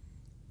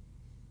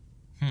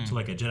 So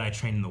like a Jedi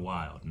trained in the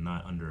wild,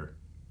 not under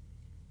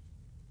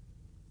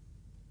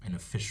an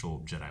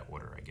official Jedi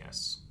Order, I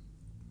guess.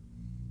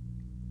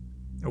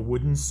 A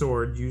wooden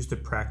sword used to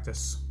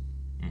practice.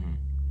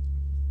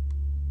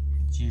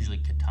 It's usually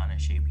katana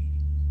shaped.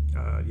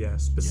 Yeah,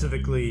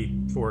 specifically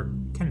for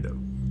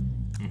kendo.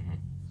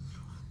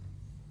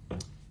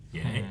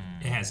 Yeah,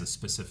 it has a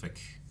specific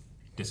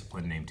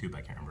discipline name too, but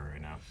I can't remember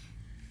right now.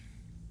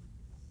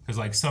 Because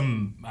like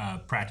some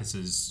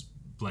practices,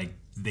 like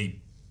they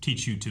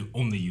teach you to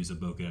only use a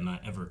Bokken and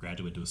not ever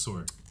graduate to a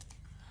sword.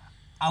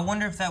 I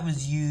wonder if that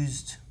was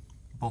used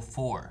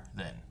before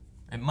then.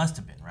 It must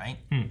have been, right?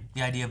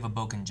 The idea of a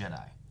Bokken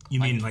Jedi. You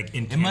mean like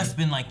in It must have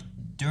been like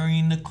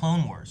during the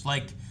Clone Wars.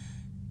 Like,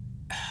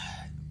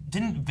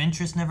 didn't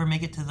Ventress never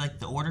make it to like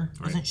the Order?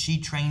 Right. Wasn't she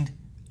trained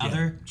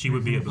other? She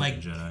would be a Bokken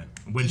like, Jedi.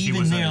 When she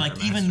even was there, under like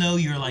her even master. though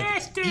you're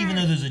like, even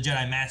though there's a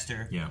Jedi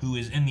Master Yeah. who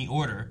is in the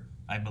Order,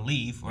 I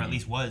believe, or at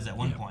least was at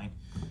one point.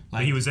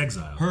 Like, But he was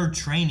exiled. Her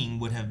training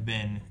would have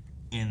been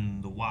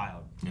in the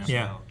wild. Yeah.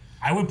 So,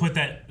 I would put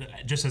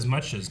that just as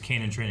much as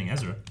Kanan training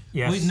Ezra.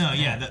 Yes. Wait, no,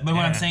 but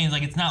what I'm saying is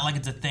like it's not like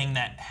it's a thing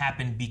that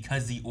happened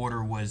because the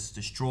Order was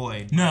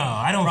destroyed. No,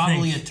 I don't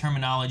Probably think... a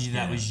terminology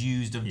that was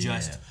used of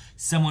just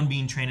someone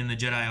being trained in the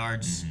Jedi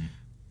arts,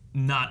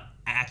 not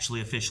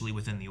actually officially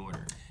within the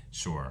Order.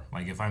 Sure.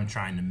 Like, if I'm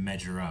trying to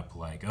measure up,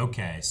 like,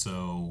 okay,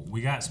 so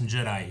we got some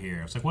Jedi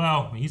here. It's like,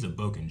 well, he's a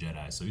Bokken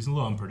Jedi, so he's a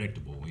little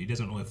unpredictable. He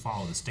doesn't really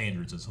follow the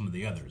standards of some of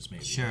the others,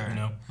 maybe. Sure. You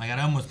know? Like, I'd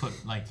almost put,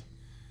 like,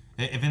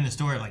 if in the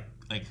story, like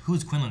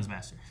who's Quinlan's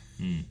master?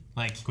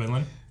 Like,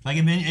 Quinlan? Like,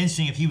 it'd be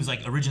interesting if he was,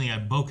 like, originally a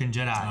Bokken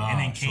Jedi and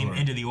then came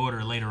into the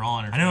Order later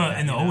on. Or I know like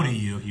in the that, old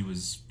EU, he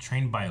was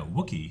trained by a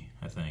Wookiee,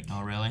 I think.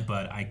 Oh, really?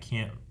 But I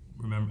can't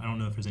remember. I don't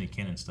know if there's any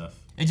canon stuff.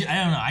 I don't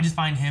know. I just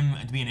find him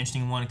to be an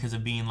interesting one because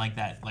of being like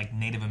that, like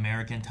Native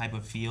American type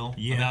of feel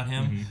about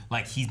him.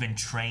 Like he's been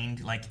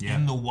trained like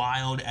in the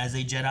wild as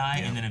a Jedi,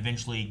 and then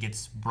eventually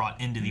gets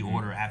brought into the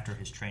Order after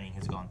his training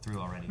has gone through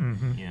already.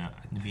 Yeah,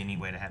 It'd be a neat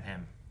way to have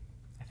him.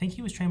 I think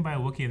he was trained by a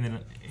Wookiee, and then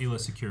Ayla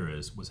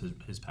Secura was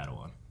his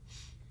Padawan.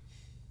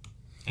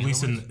 At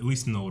least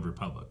in the Old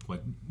Republic,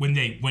 like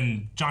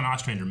when John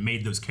Ostrander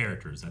made those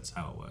characters, that's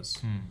how it was.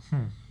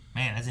 Man,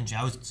 that's interesting. I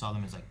always saw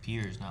them as like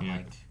peers, not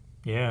like.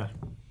 Yeah.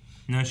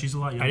 No, she's a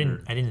lot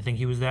younger. I didn't think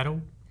he was that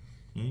old.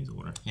 Yeah, he's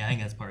older. Yeah, I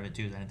think that's part of it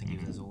too. Is I didn't think he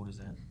was as old as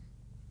that.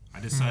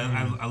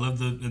 I love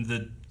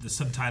the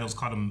subtitles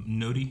called them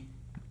Nodi,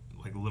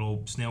 like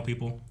little snail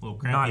people, little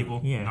crab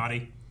people,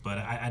 Nodi. But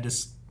I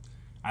just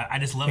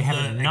love they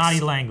have a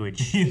naughty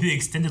language. The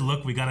extended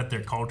look we got at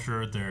their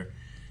culture,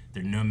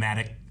 their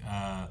nomadic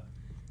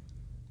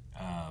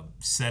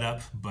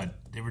setup, but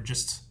they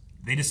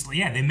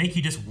make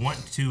you just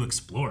want to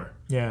explore.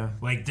 Yeah.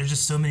 Like, there's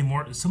just so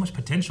much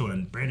potential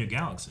in Brand New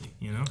Galaxy,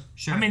 you know?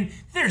 Sure. I mean,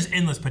 there's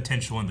endless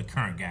potential in the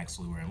current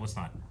galaxy we're in. Let's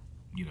not,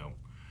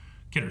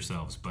 kid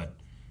ourselves, but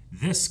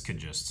this could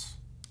just...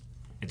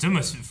 It's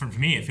almost, for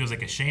me, it feels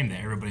like a shame that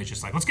everybody's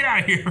just like, let's get out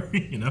of here,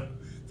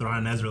 Thrawn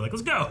and Ezra are like,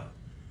 let's go.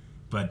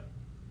 But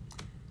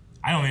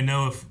I don't even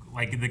know if,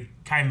 like, the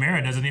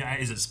Chimera doesn't...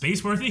 Is it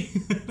space-worthy?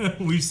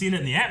 We've seen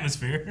it in the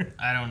atmosphere.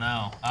 I don't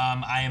know.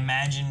 I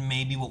imagine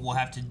maybe what we'll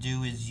have to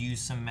do is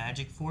use some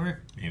magic for it.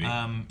 Maybe.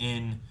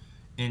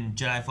 In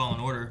Jedi Fallen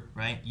Order,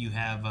 right? You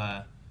have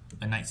a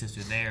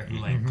Nightsister there who,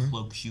 like,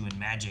 cloaks you in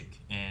magic,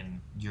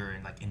 and you're,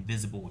 like,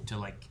 invisible to,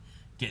 like,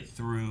 get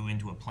through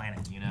into a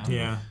planet,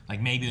 Yeah.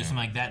 Like, maybe there's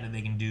something like that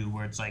they can do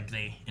where it's like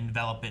they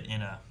envelop it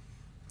in a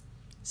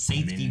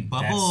safety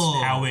bubble.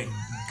 That's how it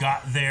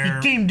got there.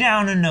 It came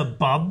down in a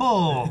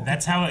bubble.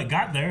 That's how it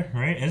got there,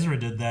 right? Ezra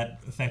did that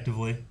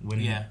effectively.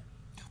 Yeah.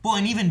 Well,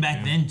 and even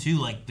back then, too,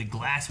 like, the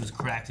glass was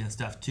cracked and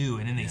stuff, too,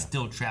 and then they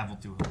still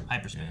traveled through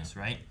hyperspace,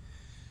 right?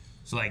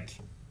 So, like,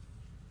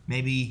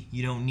 maybe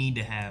you don't need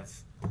to have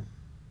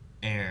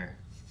air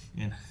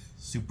in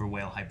super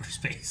whale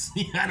hyperspace.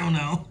 I don't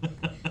know.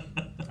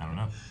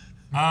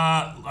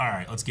 All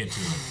right, let's get to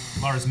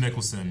it. Lars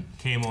Mikkelsen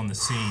came on the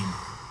scene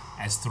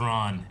as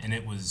Thrawn, and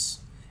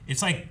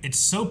it's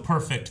so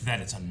perfect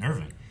that it's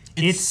unnerving.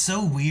 It's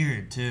so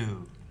weird,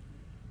 too.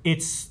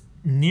 It's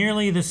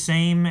nearly the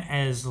same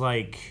as,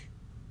 like,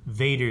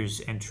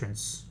 Vader's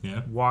entrance.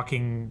 Yeah.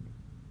 Walking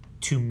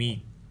to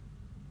meet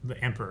the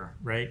Emperor,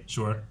 right?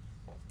 Sure.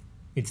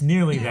 It's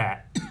nearly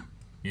that.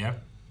 Yeah.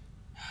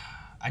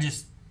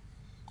 There's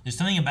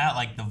something about,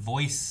 like, the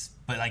voice,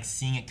 but, like,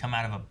 seeing it come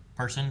out of a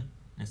person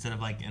instead of,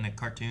 like, in a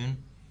cartoon.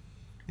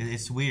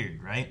 It's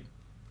weird, right?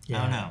 Yeah.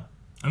 I don't know.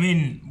 I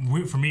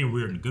mean, for me,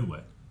 weird in a good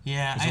way.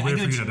 Yeah. Is it weird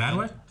for you in a bad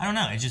way? I don't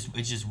know.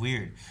 It's just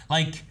weird.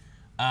 Like,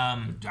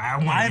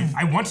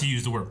 I want to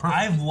use the word perfect.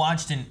 I've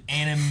watched an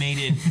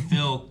animated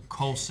Phil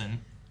Coulson,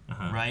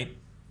 right,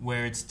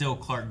 where it's still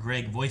Clark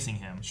Gregg voicing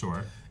him.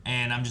 Sure.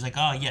 And I'm just like,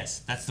 oh, yes,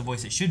 that's the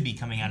voice that should be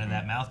coming out of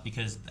that mouth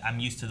because I'm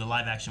used to the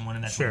live action one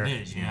and that's what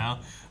it is, you know?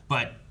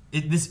 But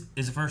this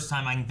is the first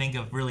time I can think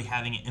of really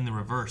having it in the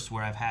reverse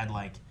where I've had,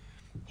 like,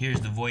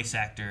 here's the voice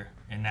actor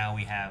and now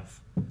we have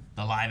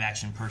the live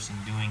action person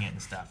doing it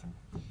and stuff. And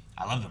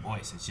I love the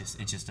voice. It's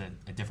just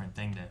a different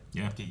thing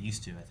to get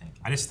used to, I think.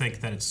 I just think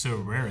that it's so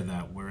rare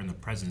that we're in the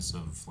presence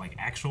of, like,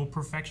 actual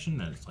perfection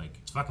that it's like,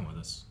 it's fucking with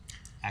us.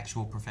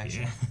 Actual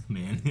perfection? Yeah,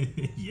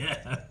 man.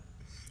 Yeah.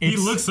 He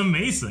looks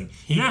amazing.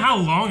 You know how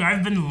long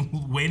I've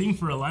been waiting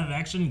for a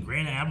live-action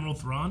Grand Admiral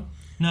Thrawn?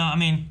 No, I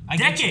mean...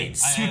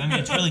 Decades! I mean,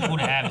 it's really cool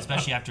to have,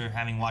 especially after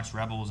having watched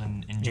Rebels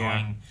and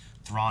enjoying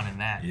Thrawn in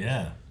that.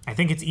 Yeah. I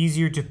think it's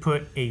easier to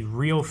put a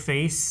real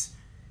face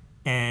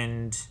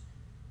and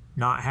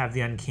not have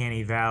the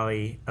uncanny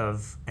valley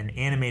of an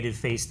animated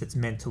face that's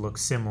meant to look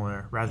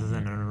similar rather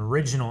than an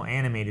original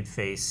animated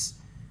face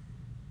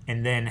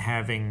and then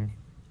having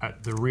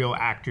the real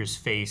actor's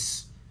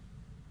face.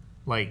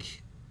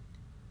 Like,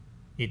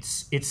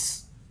 it's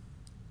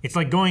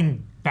like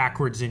going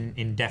backwards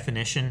in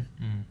definition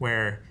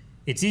where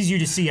it's easier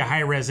to see a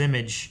high-res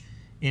image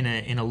in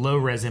a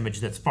low-res image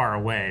that's far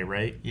away,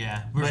 right?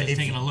 Yeah, versus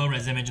taking a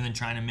low-res image and then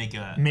trying to make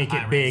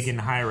it big and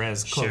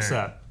high-res close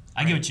up.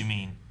 I get what you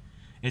mean.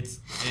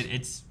 It's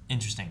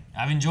interesting.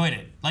 I've enjoyed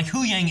it. Like,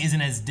 Hu Yang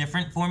isn't as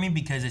different for me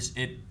because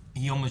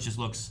he almost just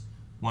looks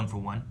one for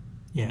one,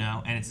 you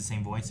know, and it's the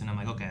same voice, and I'm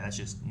like, okay, that's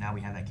just, now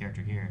we have that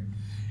character here.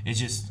 It's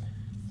just,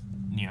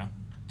 you know,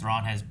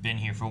 Thrawn has been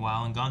here for a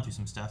while and gone through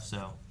some stuff,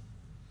 so,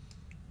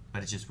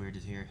 but it's just weird to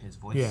hear his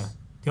voice. Yeah.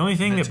 The only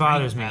thing that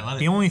bothers me,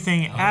 the only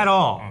thing at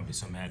all I'm gonna be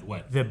so mad.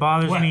 What? that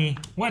bothers me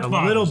a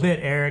little bit,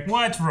 Eric,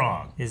 what's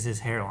wrong? Is his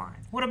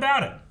hairline. What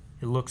about it?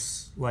 It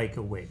looks like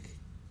a wig.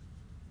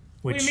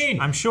 What do you mean?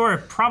 I'm sure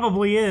it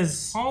probably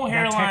is. All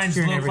hairlines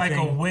look like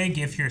a wig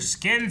if your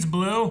skin's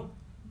blue.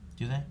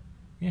 Do they?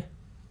 Yeah.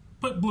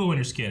 Put blue on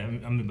your skin.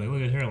 I'm gonna be like,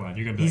 look at his hairline.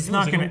 You're gonna be he's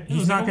like,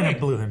 he's not gonna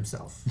blue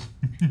himself.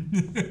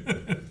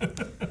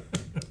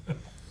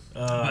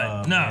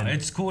 But no,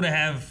 it's cool to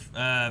have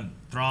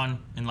Thrawn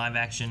in live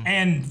action,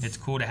 and it's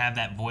cool to have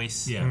that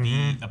voice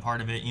be a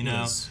part of it. You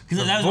know,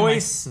 because the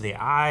voice, the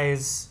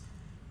eyes,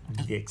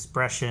 the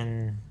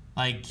expression,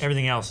 like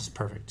everything else is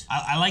perfect.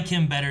 I like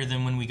him better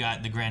than when we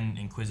got the Grand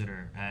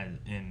Inquisitor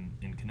in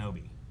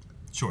Kenobi.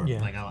 Sure,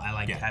 like I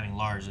like having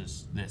Lars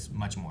as this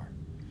much more.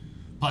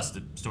 Plus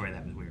the story of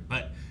that was weird,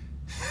 but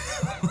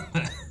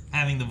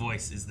having the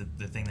voice is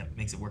the thing that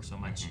makes it work so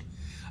much.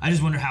 I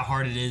just wonder how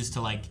hard it is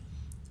to like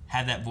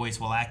have that voice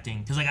while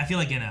acting, because like I feel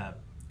like in a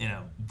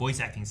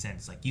voice acting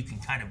sense, like you can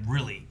kind of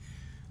really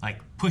like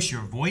push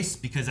your voice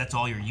because that's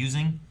all you're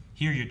using.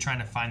 Here you're trying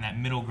to find that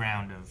middle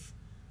ground of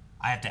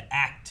I have to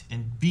act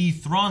and be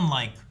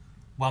Thrawn-like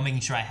while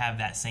making sure I have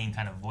that same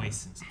kind of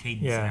voice and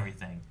cadence and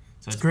everything.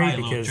 So it's great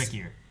probably a little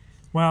trickier.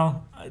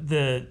 Well,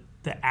 the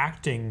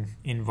acting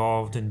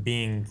involved in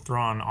being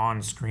Thrawn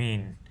on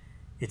screen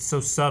it's so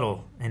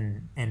subtle,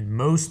 and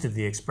most of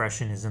the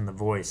expression is in the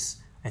voice.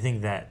 I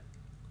think that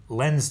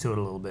lends to it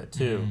a little bit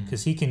too,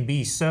 because he can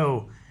be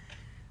so,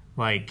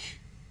 like,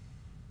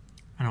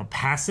 I don't know,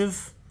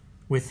 passive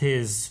with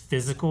his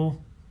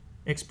physical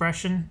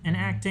expression and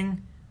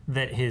acting,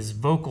 that his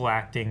vocal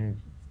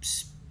acting,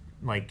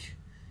 like,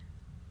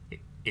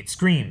 it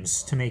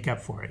screams to make up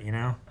for it, you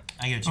know?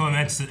 I get you. Oh, and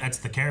that's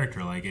the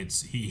character. Like,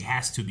 he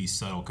has to be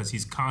subtle because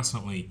he's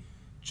constantly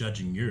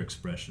judging your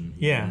expression.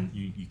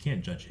 You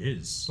can't judge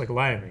his. Like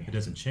Lie to Me. It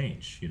doesn't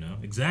change, you know?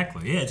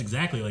 Exactly. Yeah, it's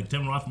exactly like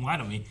Tim Roth from Lie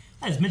to Me.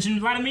 I just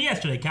mentioned Lie to Me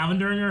yesterday, Calvin,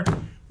 during your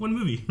one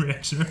movie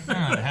reaction. I don't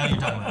know what the hell you're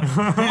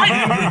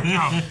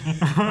talking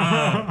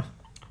about.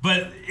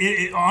 But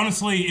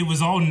honestly, it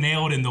was all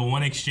nailed in the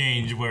one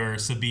exchange where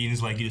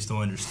Sabine's like, you just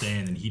don't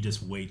understand, and he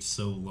just waits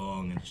so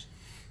long, and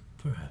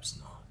perhaps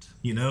not.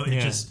 You know? It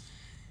just...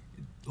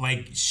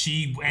 Like,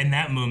 she, in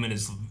that moment,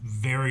 is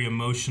very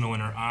emotional in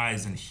her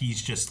eyes, and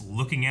he's just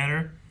looking at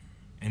her,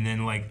 and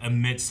then, like,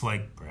 amidst,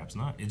 like, perhaps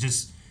not.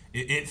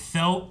 It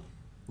felt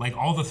like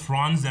all the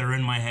Thrawns that are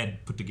in my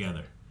head put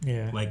together.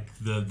 Yeah. Like,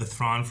 the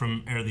Thrawn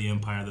from Heir of the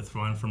Empire, the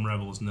Thrawn from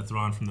Rebels, and the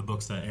Thrawn from the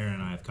books that Aaron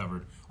and I have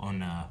covered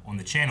on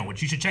the channel,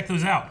 which you should check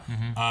those out.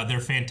 They're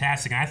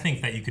fantastic, and I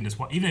think that you can just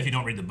watch, even if you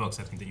don't read the books,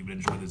 I think that you would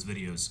enjoy those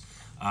videos.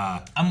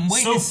 I'm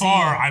waiting to see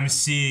I'm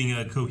seeing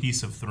a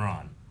cohesive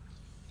Thrawn.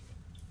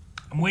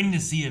 I'm waiting to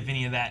see if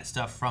any of that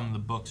stuff from the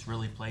books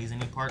really plays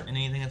any part in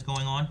anything that's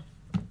going on.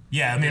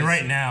 Yeah, I mean,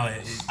 right now...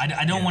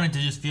 I don't want it to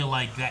just feel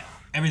like that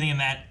everything in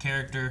that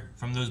character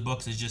from those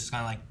books is just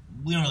kind of like,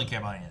 we don't really care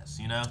about any of this,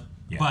 you know?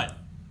 Yeah. But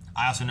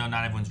I also know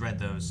not everyone's read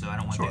those, so I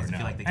don't want things to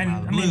feel like they come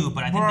out of the blue.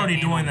 But I think we're already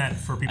doing that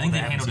for people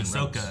that haven't seen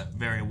handled Ahsoka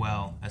very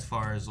well as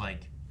far as,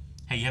 like,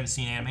 hey, you haven't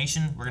seen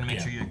animation? We're going to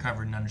make sure you're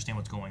covered and understand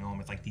what's going on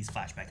with, like, these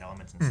flashback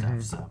elements and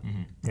stuff. So.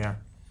 Yeah.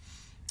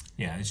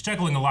 Yeah, it's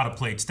juggling a lot of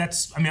plates.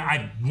 I mean,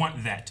 I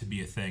want that to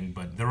be a thing,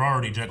 but they're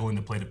already juggling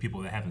the plate of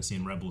people that haven't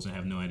seen Rebels and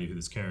have no idea who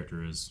this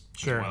character is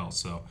as well.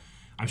 So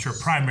I'm sure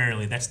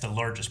primarily that's the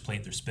largest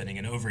plate they're spinning.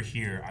 And over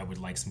here, I would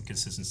like some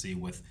consistency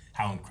with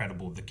how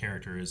incredible the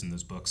character is in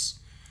those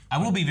books. I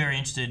will be very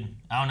interested.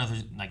 I don't know if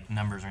there's like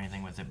numbers or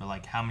anything with it, but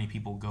like how many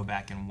people go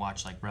back and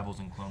watch like Rebels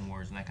and Clone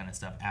Wars and that kind of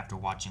stuff after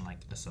watching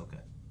like Ahsoka.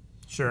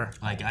 Sure.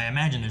 Like, I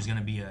imagine there's going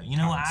to be a, you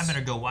know what, I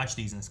better go watch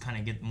these and kind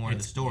of get more of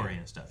the story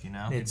and stuff, you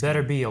know? It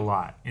better be a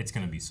lot. It's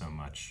going to be so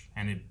much.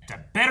 And it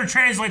better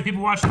translate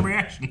people watching the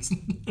reactions.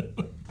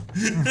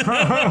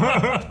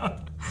 I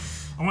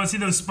want to see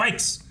those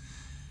spikes.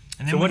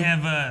 And then we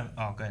have,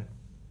 oh, good.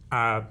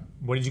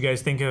 What did you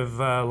guys think of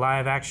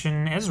live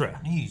action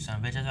Ezra? You son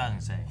of a bitch, that's what I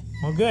was going to say.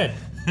 Well, good.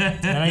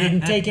 And I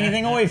didn't take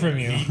anything away from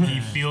you. He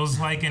feels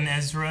like an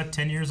Ezra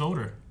 10 years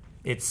older.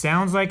 It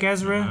sounds like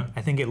Ezra.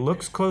 I think it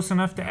looks close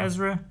enough to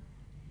Ezra.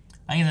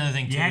 I think another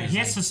thing too is he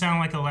has to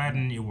sound like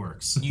Aladdin. It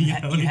works. You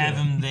have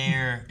him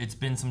there. It's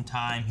been some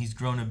time. He's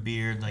grown a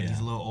beard. Like he's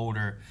a little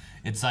older.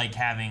 It's like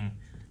having.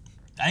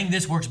 I think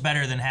this works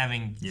better than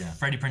having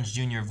Freddie Prinze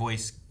Jr.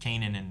 voice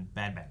Kanan in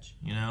Bad Batch.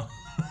 You know,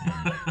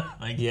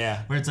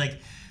 where it's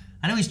like,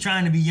 I know he's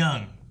trying to be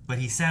young, but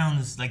he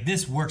sounds like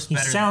this works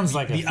better. He sounds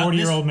like a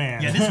 40-year-old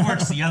man. Yeah, this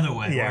works the other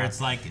way, where it's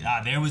like,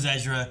 there was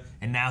Ezra,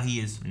 and now he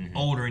is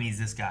older, and he's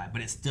this guy.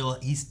 But it's still,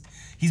 he's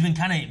been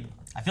kind of,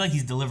 I feel like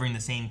he's delivering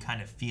the same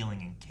kind of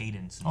feeling and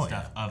cadence and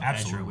stuff of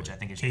Ezra, which I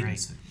think is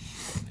cadence,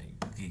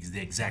 great. The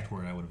exact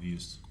word I would have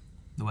used.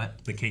 The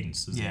what? The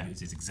cadence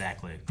is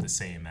exactly the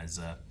same as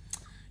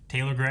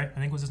Taylor Gray, I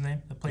think was his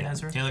name, that played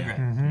Ezra. Taylor Gray.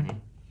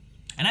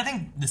 And I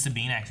think the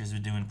Sabine actress was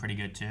doing pretty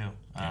good, too,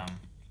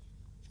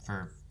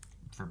 for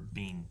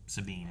being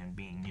Sabine and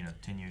being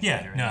 10 years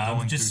later and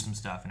going through some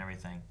stuff and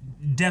everything.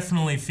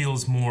 Definitely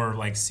feels more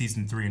like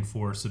season 3 and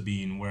 4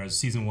 Sabine, whereas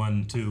season 1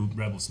 and 2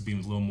 Rebel Sabine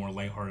was a little more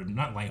lighthearted.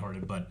 Not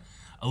lighthearted, but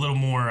a little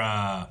more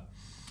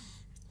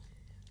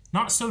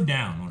not so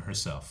down on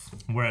herself.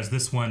 Whereas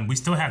this one, we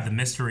still have the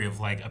mystery of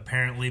like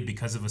apparently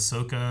because of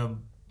Ahsoka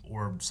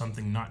or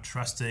something not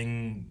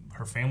trusting,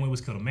 her family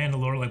was killed in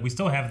Mandalore. Like we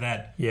still have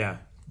that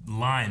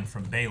line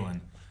from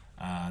Baylan.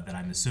 That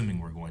I'm assuming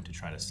we're going to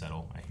try to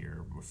settle.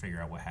 We'll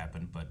figure out what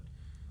happened, but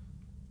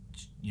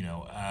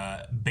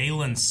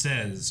Baylan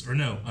says, or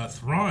no,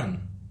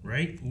 Thrawn,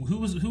 right? Who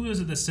was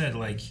it that said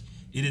like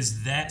it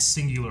is that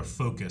singular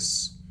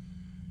focus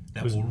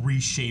that will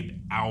reshape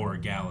our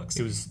galaxy?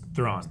 It was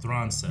Thrawn.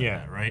 Thrawn said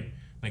that, right?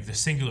 Like the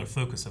singular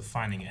focus of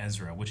finding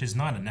Ezra, which is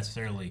not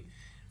necessarily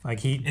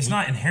it's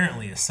not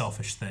inherently a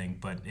selfish thing,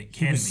 but it can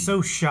be. He was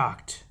so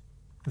shocked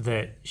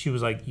that she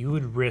was like, you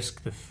would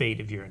risk the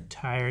fate of your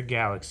entire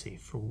galaxy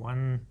for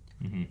one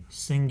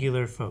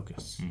singular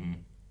focus.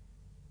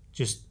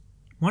 Just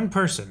one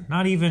person,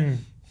 not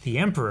even the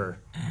Emperor.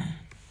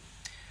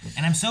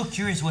 And I'm so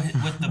curious what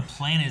the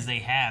plan is they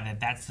have,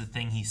 that's the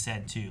thing he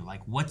said too.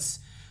 Like what's,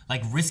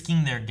 like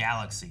risking their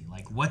galaxy,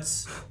 like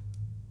what's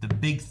the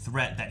big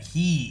threat that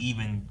he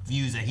even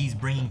views that he's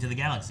bringing to the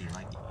galaxy?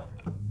 Like,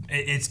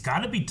 it's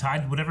got to be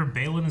tied to whatever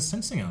Baylan is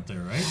sensing out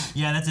there, right?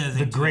 Yeah, that's the other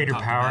thing. The greater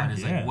power.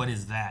 Is like, what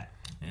is that?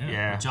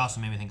 Yeah. Which also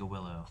made me think of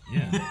Willow.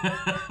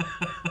 Yeah.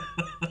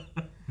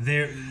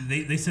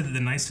 They said that the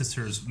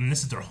Nightsisters, and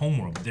this is their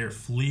homeworld, they're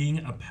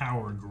fleeing a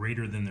power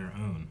greater than their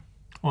own.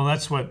 Well,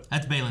 that's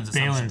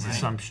Baylan's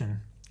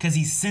assumption. Because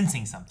he's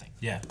sensing something.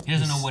 Yeah. He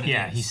doesn't know what it is.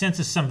 Yeah, he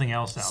senses something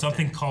else out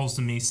Something there. calls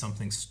to me,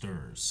 something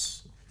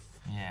stirs.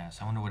 Yeah,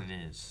 so I wonder what it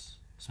is.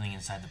 Something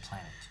inside the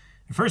planet.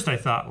 At first I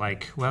thought,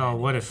 like, well,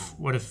 what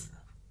if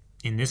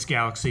in this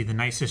galaxy the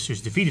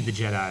Nightsisters defeated the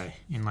Jedi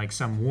in, like,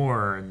 some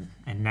war,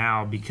 and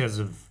now because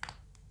of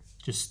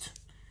just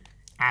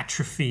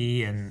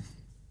atrophy and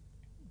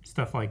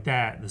stuff like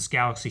that, this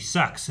galaxy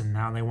sucks, and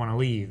now they want to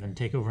leave and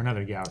take over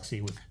another galaxy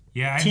with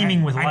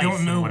teeming with life I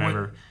don't know and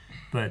whatever.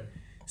 But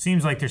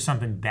seems like there's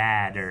something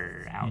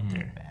badder out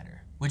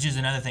there. Which is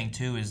another thing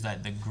too, is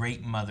that the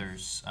Great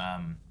Mothers,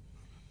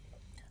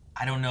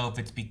 I don't know if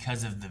it's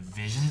because of the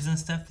visions and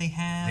stuff they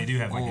have. They do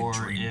have like a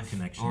dream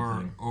connection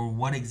thing. Or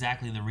what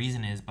exactly the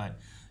reason is, but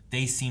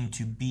they seem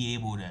to be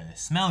able to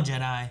smell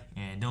Jedi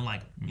and don't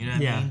like them. You know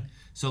what I mean?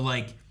 So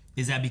like,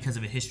 is that because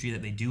of a history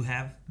that they do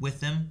have with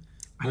them?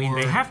 I mean,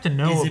 they have to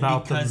know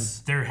about them.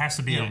 There has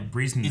to be a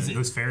reason that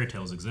those fairy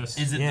tales exist.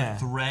 Is it the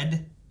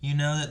thread, you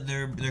know, that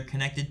they're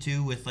connected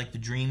to with like the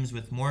dreams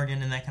with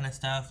Morgan and that kind of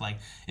stuff? Like,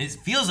 it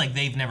feels like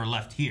they've never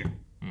left here.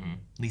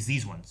 At least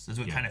these ones. That's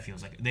what it kind of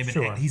feels like. They've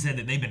been. He said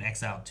that they've been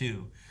exiled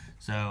too.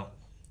 So,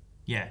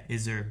 yeah,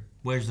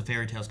 where's the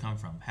fairy tales come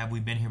from? Have we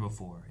been here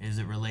before? Is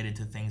it related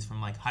to things from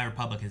like High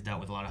Republic has dealt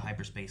with a lot of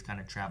hyperspace kind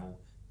of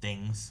travel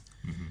things?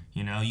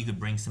 You know, you could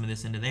bring some of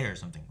this into there or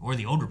something, or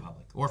the Old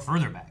Republic, or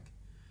further back.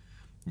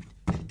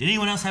 Did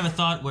anyone else have a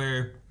thought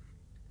where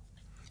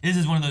this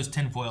is one of those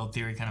tinfoil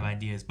theory kind of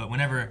ideas, but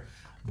whenever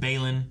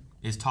Baylan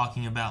is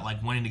talking about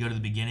like wanting to go to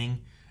the beginning,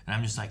 and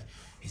I'm just like,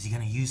 is he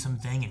going to use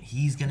something and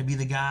he's going to be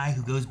the guy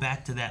who goes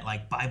back to that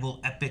like Bible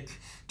epic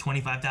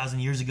 25,000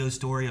 years ago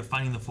story of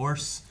finding the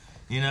Force,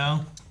 you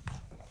know?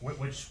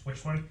 Which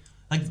one?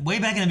 Like way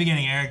back in the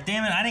beginning, Eric.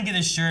 Damn it, I didn't get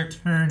his shirt.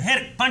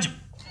 Hit it, punch him.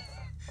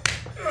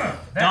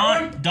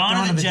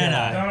 Dawn of the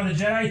Jedi. Dawn of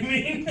the Jedi, you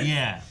mean?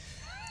 Yeah.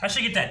 I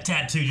should get that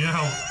tattooed, you know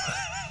how...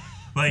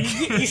 Like,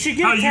 you should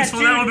get how it useful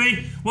that would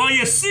be? Well,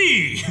 you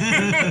see!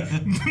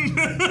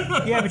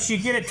 Yeah, but you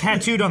get it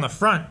tattooed on the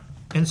front,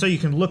 and so you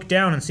can look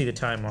down and see the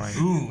timeline.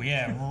 Ooh,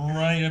 yeah,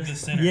 right up the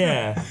center.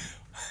 Yeah.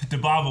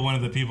 Debaba, one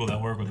of the people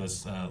that worked with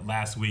us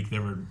last week, they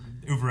were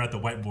over at the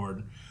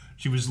whiteboard.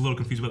 She was a little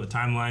confused about the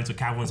timeline, so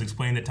Calvin was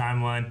explaining the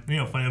timeline. You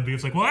know, funny enough,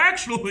 it's like, well,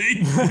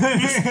 actually,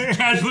 this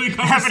casually conversation.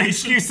 Have an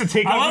excuse to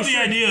take I off love the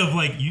your shirt. idea of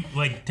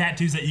like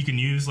tattoos that you can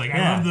use. Like,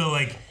 I love the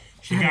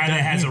guy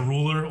that has a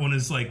ruler on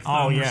his like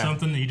thumb or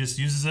something, and he just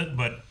uses it.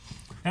 But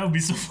that would be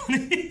so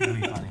funny. That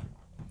would be funny.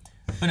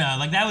 But no,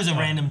 like that was a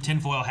random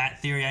tinfoil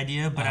hat theory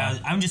idea. But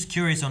I'm just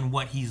curious on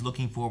what he's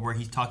looking for, where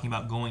he's talking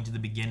about going to the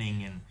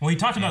beginning and. Well, he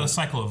talked about the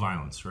cycle of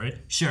violence, right?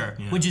 Sure,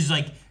 which is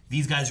like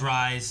these guys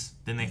rise,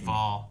 then they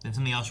fall, then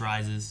something else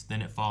rises,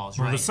 then it falls.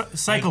 Well, right? the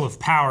cycle of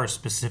power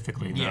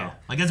specifically, though. Yeah,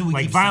 like that's what we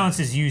like keep violence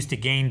seeing. is used to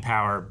gain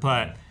power,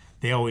 but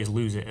they always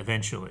lose it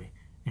eventually.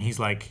 And he's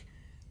like,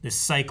 this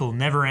cycle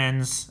never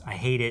ends. I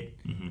hate it.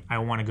 I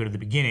want to go to the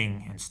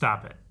beginning and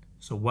stop it.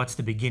 So what's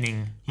the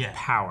beginning of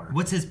power?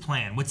 What's his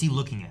plan? What's he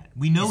looking at?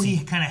 We know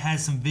he kind of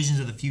has some visions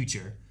of the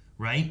future,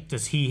 right?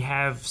 Does he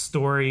have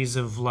stories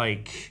of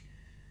like...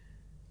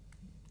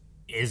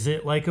 Is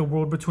it like a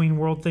world between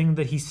world thing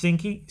that he's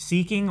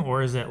seeking?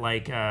 Or is it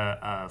like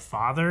a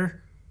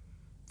father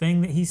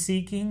thing that he's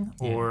seeking?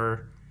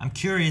 Or I'm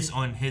curious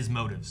on his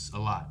motives a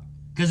lot.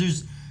 Because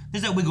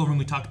there's that wiggle room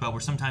we talked about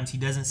where sometimes he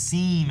doesn't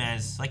seem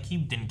as, like he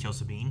didn't kill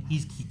Sabine.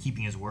 He's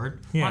keeping his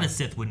word. A lot of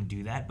Sith wouldn't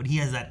do that, but he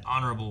has that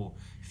honorable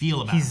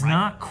feel about him, he's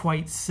not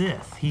quite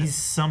Sith. He's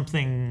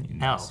something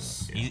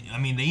else. I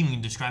mean, they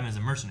even describe him as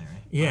a mercenary.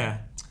 Yeah.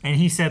 And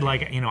he said,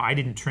 like, you know, I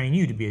didn't train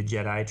you to be a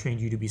Jedi. I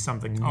trained you to be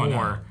something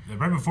more. No.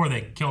 Right before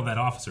they killed that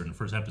officer in the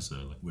first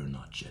episode, like, we're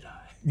not Jedi.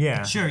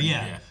 Yeah. Sure,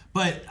 yeah.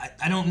 But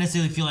I don't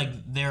necessarily feel like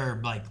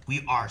they're like,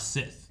 we are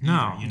Sith. No.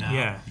 Either, you know?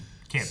 Yeah.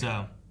 You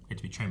have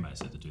to be trained by a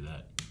Sith to do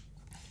that.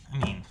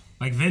 I mean...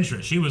 Like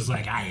Ventress, she was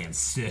like, I am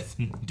Sith.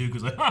 And Duke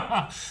was like,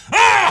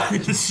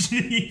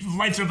 he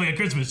lights her up like a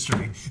Christmas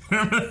tree.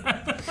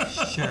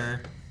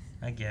 Sure,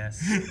 I guess.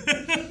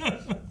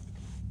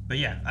 But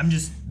yeah,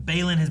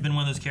 Baylan has been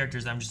one of those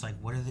characters I'm just like,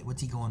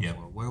 what's he going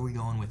for? Where are we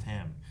going with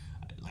him?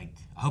 Like,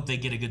 I hope they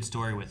get a good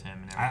story with him.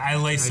 And I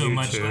lay so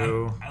much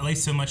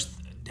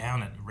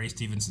down at Ray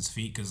Stevenson's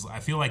feet because I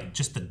feel like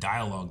just the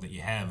dialogue that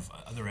you have,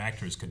 other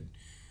actors could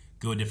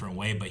go a different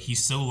way, but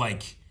he's so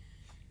like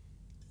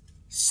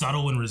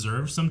subtle and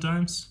reserved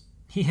sometimes.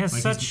 He has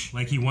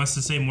like he wants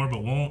to say more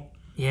but won't.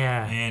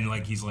 Yeah. And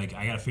like he's like,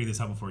 I gotta figure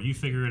this out before you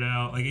figure it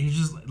out. Like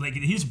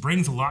he just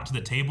brings a lot to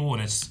the table,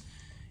 and it's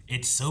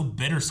so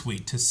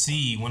bittersweet to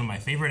see one of my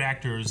favorite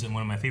actors in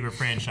one of my favorite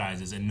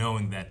franchises and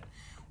knowing that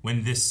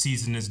when this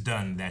season is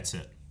done, that's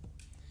it.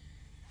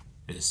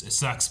 It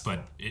sucks,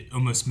 but it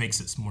almost makes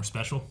it more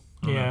special.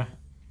 Yeah.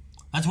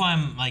 That's why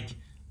I'm like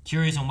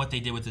curious on what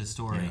they did with this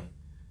story,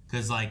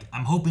 because like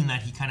I'm hoping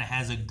that he kind of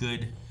has a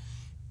good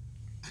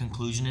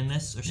conclusion in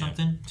this or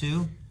something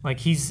too. Like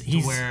he's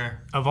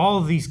of all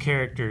of these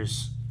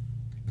characters,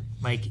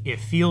 Like, it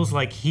feels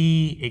like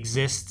he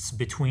exists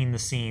between the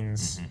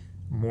scenes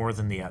more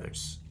than the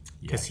others.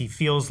 Because he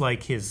feels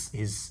like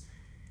his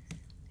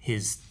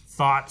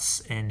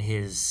thoughts and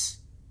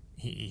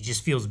he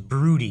just feels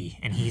broody,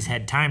 and he's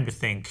had time to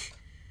think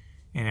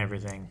and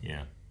everything.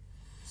 Yeah.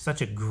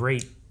 Such a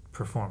great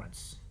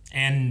performance.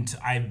 And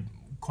I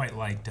quite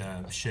liked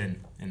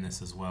Shin in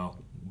this as well,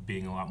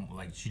 being a lot more,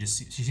 like, she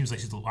seems like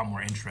she's a lot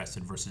more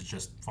interested versus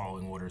just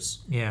following orders.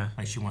 Yeah.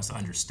 Like, she wants to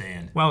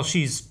understand. Well,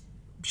 she's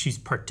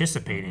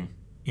participating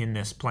in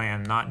this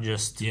plan, not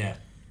just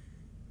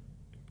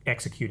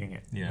executing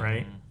it,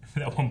 right?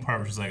 That one part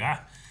was just like,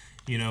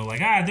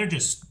 they're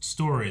just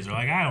stories, or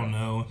like, I don't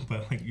know,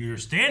 but like, you're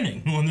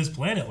standing on this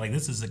planet, like,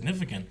 this is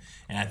significant,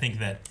 and I think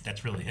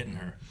that's really hitting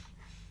her.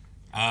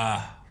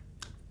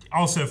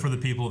 Also, for the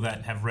people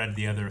that have read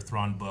the other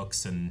Thrawn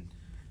books, and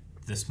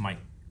this might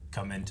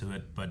come into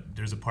it, but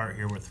there's a part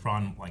here where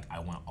Thrawn, like, I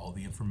want all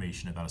the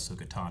information about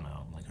Ahsoka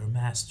Tano, like her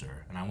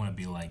master, and I want to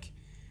be like,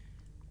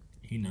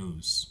 he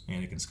knows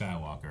Anakin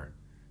Skywalker,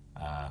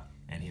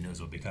 and he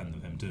knows what become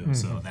of him too.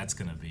 So that's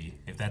gonna be,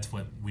 if that's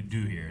what we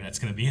do here, that's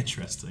gonna be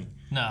interesting.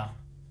 No,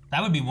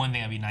 that would be one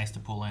thing that'd be nice to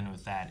pull in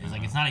with that. Is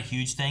like, it's not a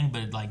huge thing,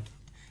 but like,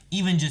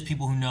 even just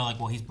people who know, like,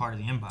 well, he's part of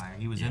the Empire,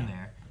 he was in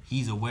there,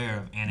 he's aware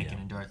of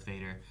Anakin and Darth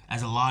Vader,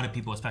 as a lot of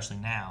people, especially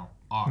now,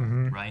 are,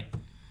 right?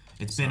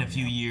 It's been a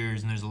few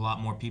years, and there's a lot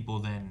more people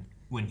than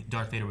when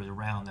Darth Vader was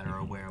around that are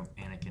aware of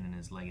Anakin and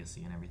his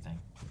legacy and everything.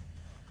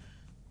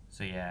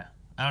 So yeah,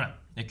 I don't know.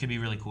 It could be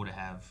really cool to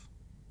have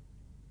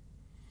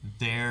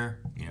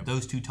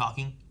those two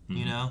talking,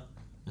 you know,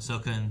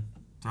 Ahsoka and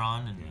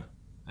Thrawn, and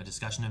a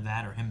discussion of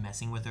that, or him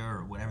messing with her,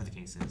 or whatever the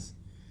case is.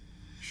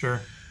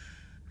 Sure.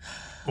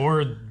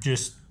 Or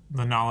just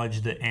the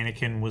knowledge that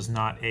Anakin was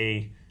not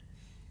a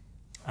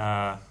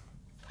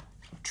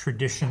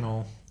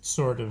traditional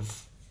sort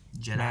of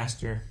Jedi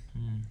master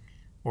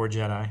or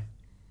Jedi.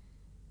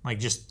 Like,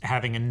 just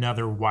having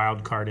another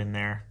wild card in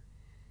there,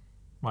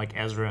 like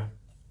Ezra.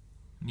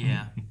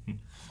 Yeah.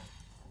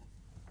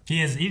 He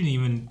didn't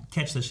even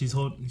catch that she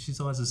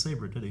still has a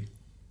saber, did he?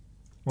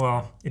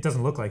 Well, it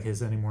doesn't look like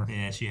his anymore.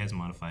 Yeah, she has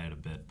modified it a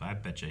bit, but I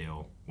bet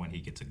you when he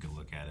gets a good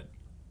look at it,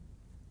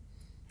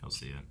 he'll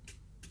see it.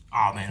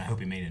 Oh man, I hope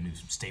he made a new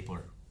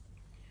stapler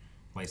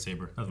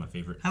lightsaber. That was my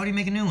favorite. How would he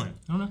make a new one?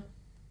 I don't know.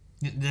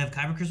 Did they have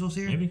kyber crystals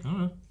here? Maybe. I don't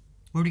know.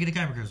 Where would he get a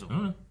kyber crystal? I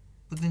don't know.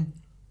 But then,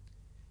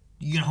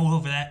 you gonna hold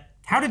hope for that?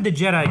 How did the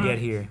Jedi get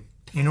here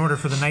in order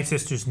for the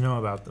Nightsisters to know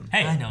about them?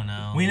 Hey, I don't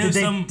know. We know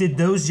Did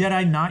those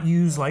Jedi not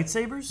use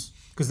lightsabers?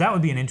 Because that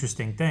would be an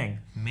interesting thing.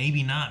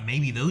 Maybe not.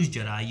 Maybe those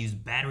Jedi use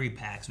battery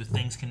packs with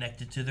things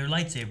connected to their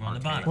lightsaber on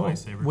the bottom. Well,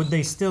 would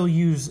they still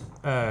use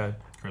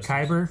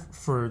kyber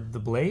for the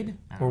blade,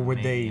 or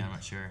would they? I'm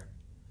not sure.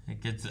 I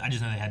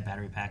just know they had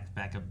battery packs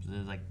backup,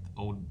 like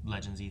old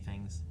Legends-y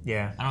things.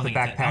 Yeah, I don't think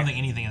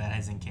anything of that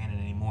is in canon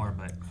anymore.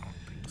 But I don't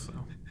think so.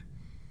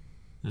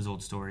 There's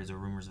old stories or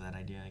rumors of that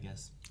idea, I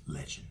guess.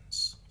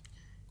 Legends.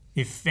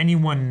 If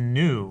anyone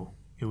knew,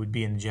 it would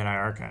be in the Jedi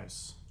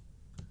archives.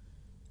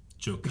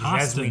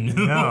 As we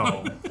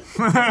know.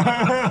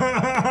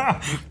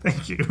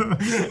 Thank you.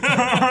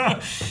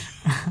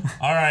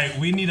 All right,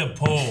 we need a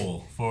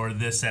poll for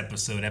this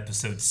episode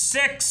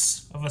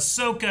 6 of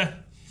Ahsoka.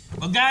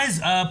 Well, guys,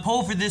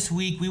 poll for this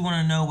week. We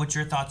want to know what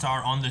your thoughts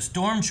are on the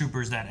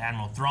stormtroopers that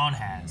Admiral Thrawn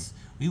has.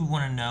 We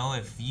want to know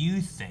if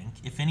you think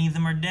if any of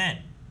them are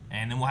dead.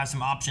 And then we'll have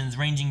some options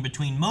ranging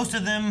between most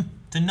of them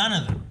to none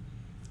of them.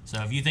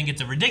 So if you think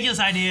it's a ridiculous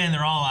idea and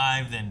they're all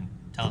alive, then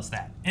tell us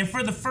that. And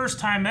for the first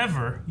time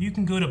ever, you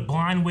can go to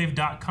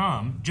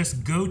blindwave.com,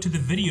 just go to the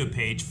video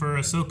page for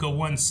Ahsoka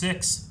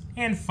 1-6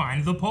 and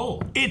find the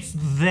poll. It's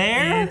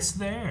there? It's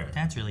there.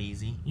 That's really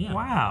easy. Yeah.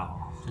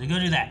 Wow. So go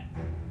do that.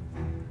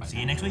 I'll see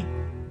you next week.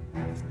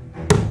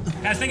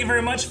 Guys, thank you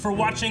very much for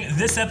watching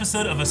this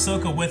episode of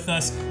Ahsoka with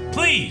us.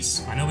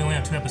 Please, I know we only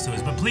have 2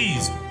 episodes, but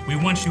please, we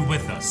want you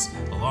with us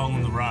along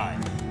on the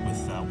ride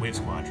with Wave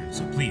Squadron.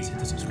 So please hit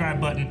the subscribe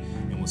button,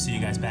 and we'll see you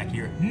guys back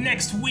here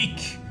next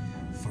week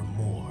for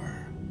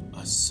more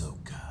Ahsoka.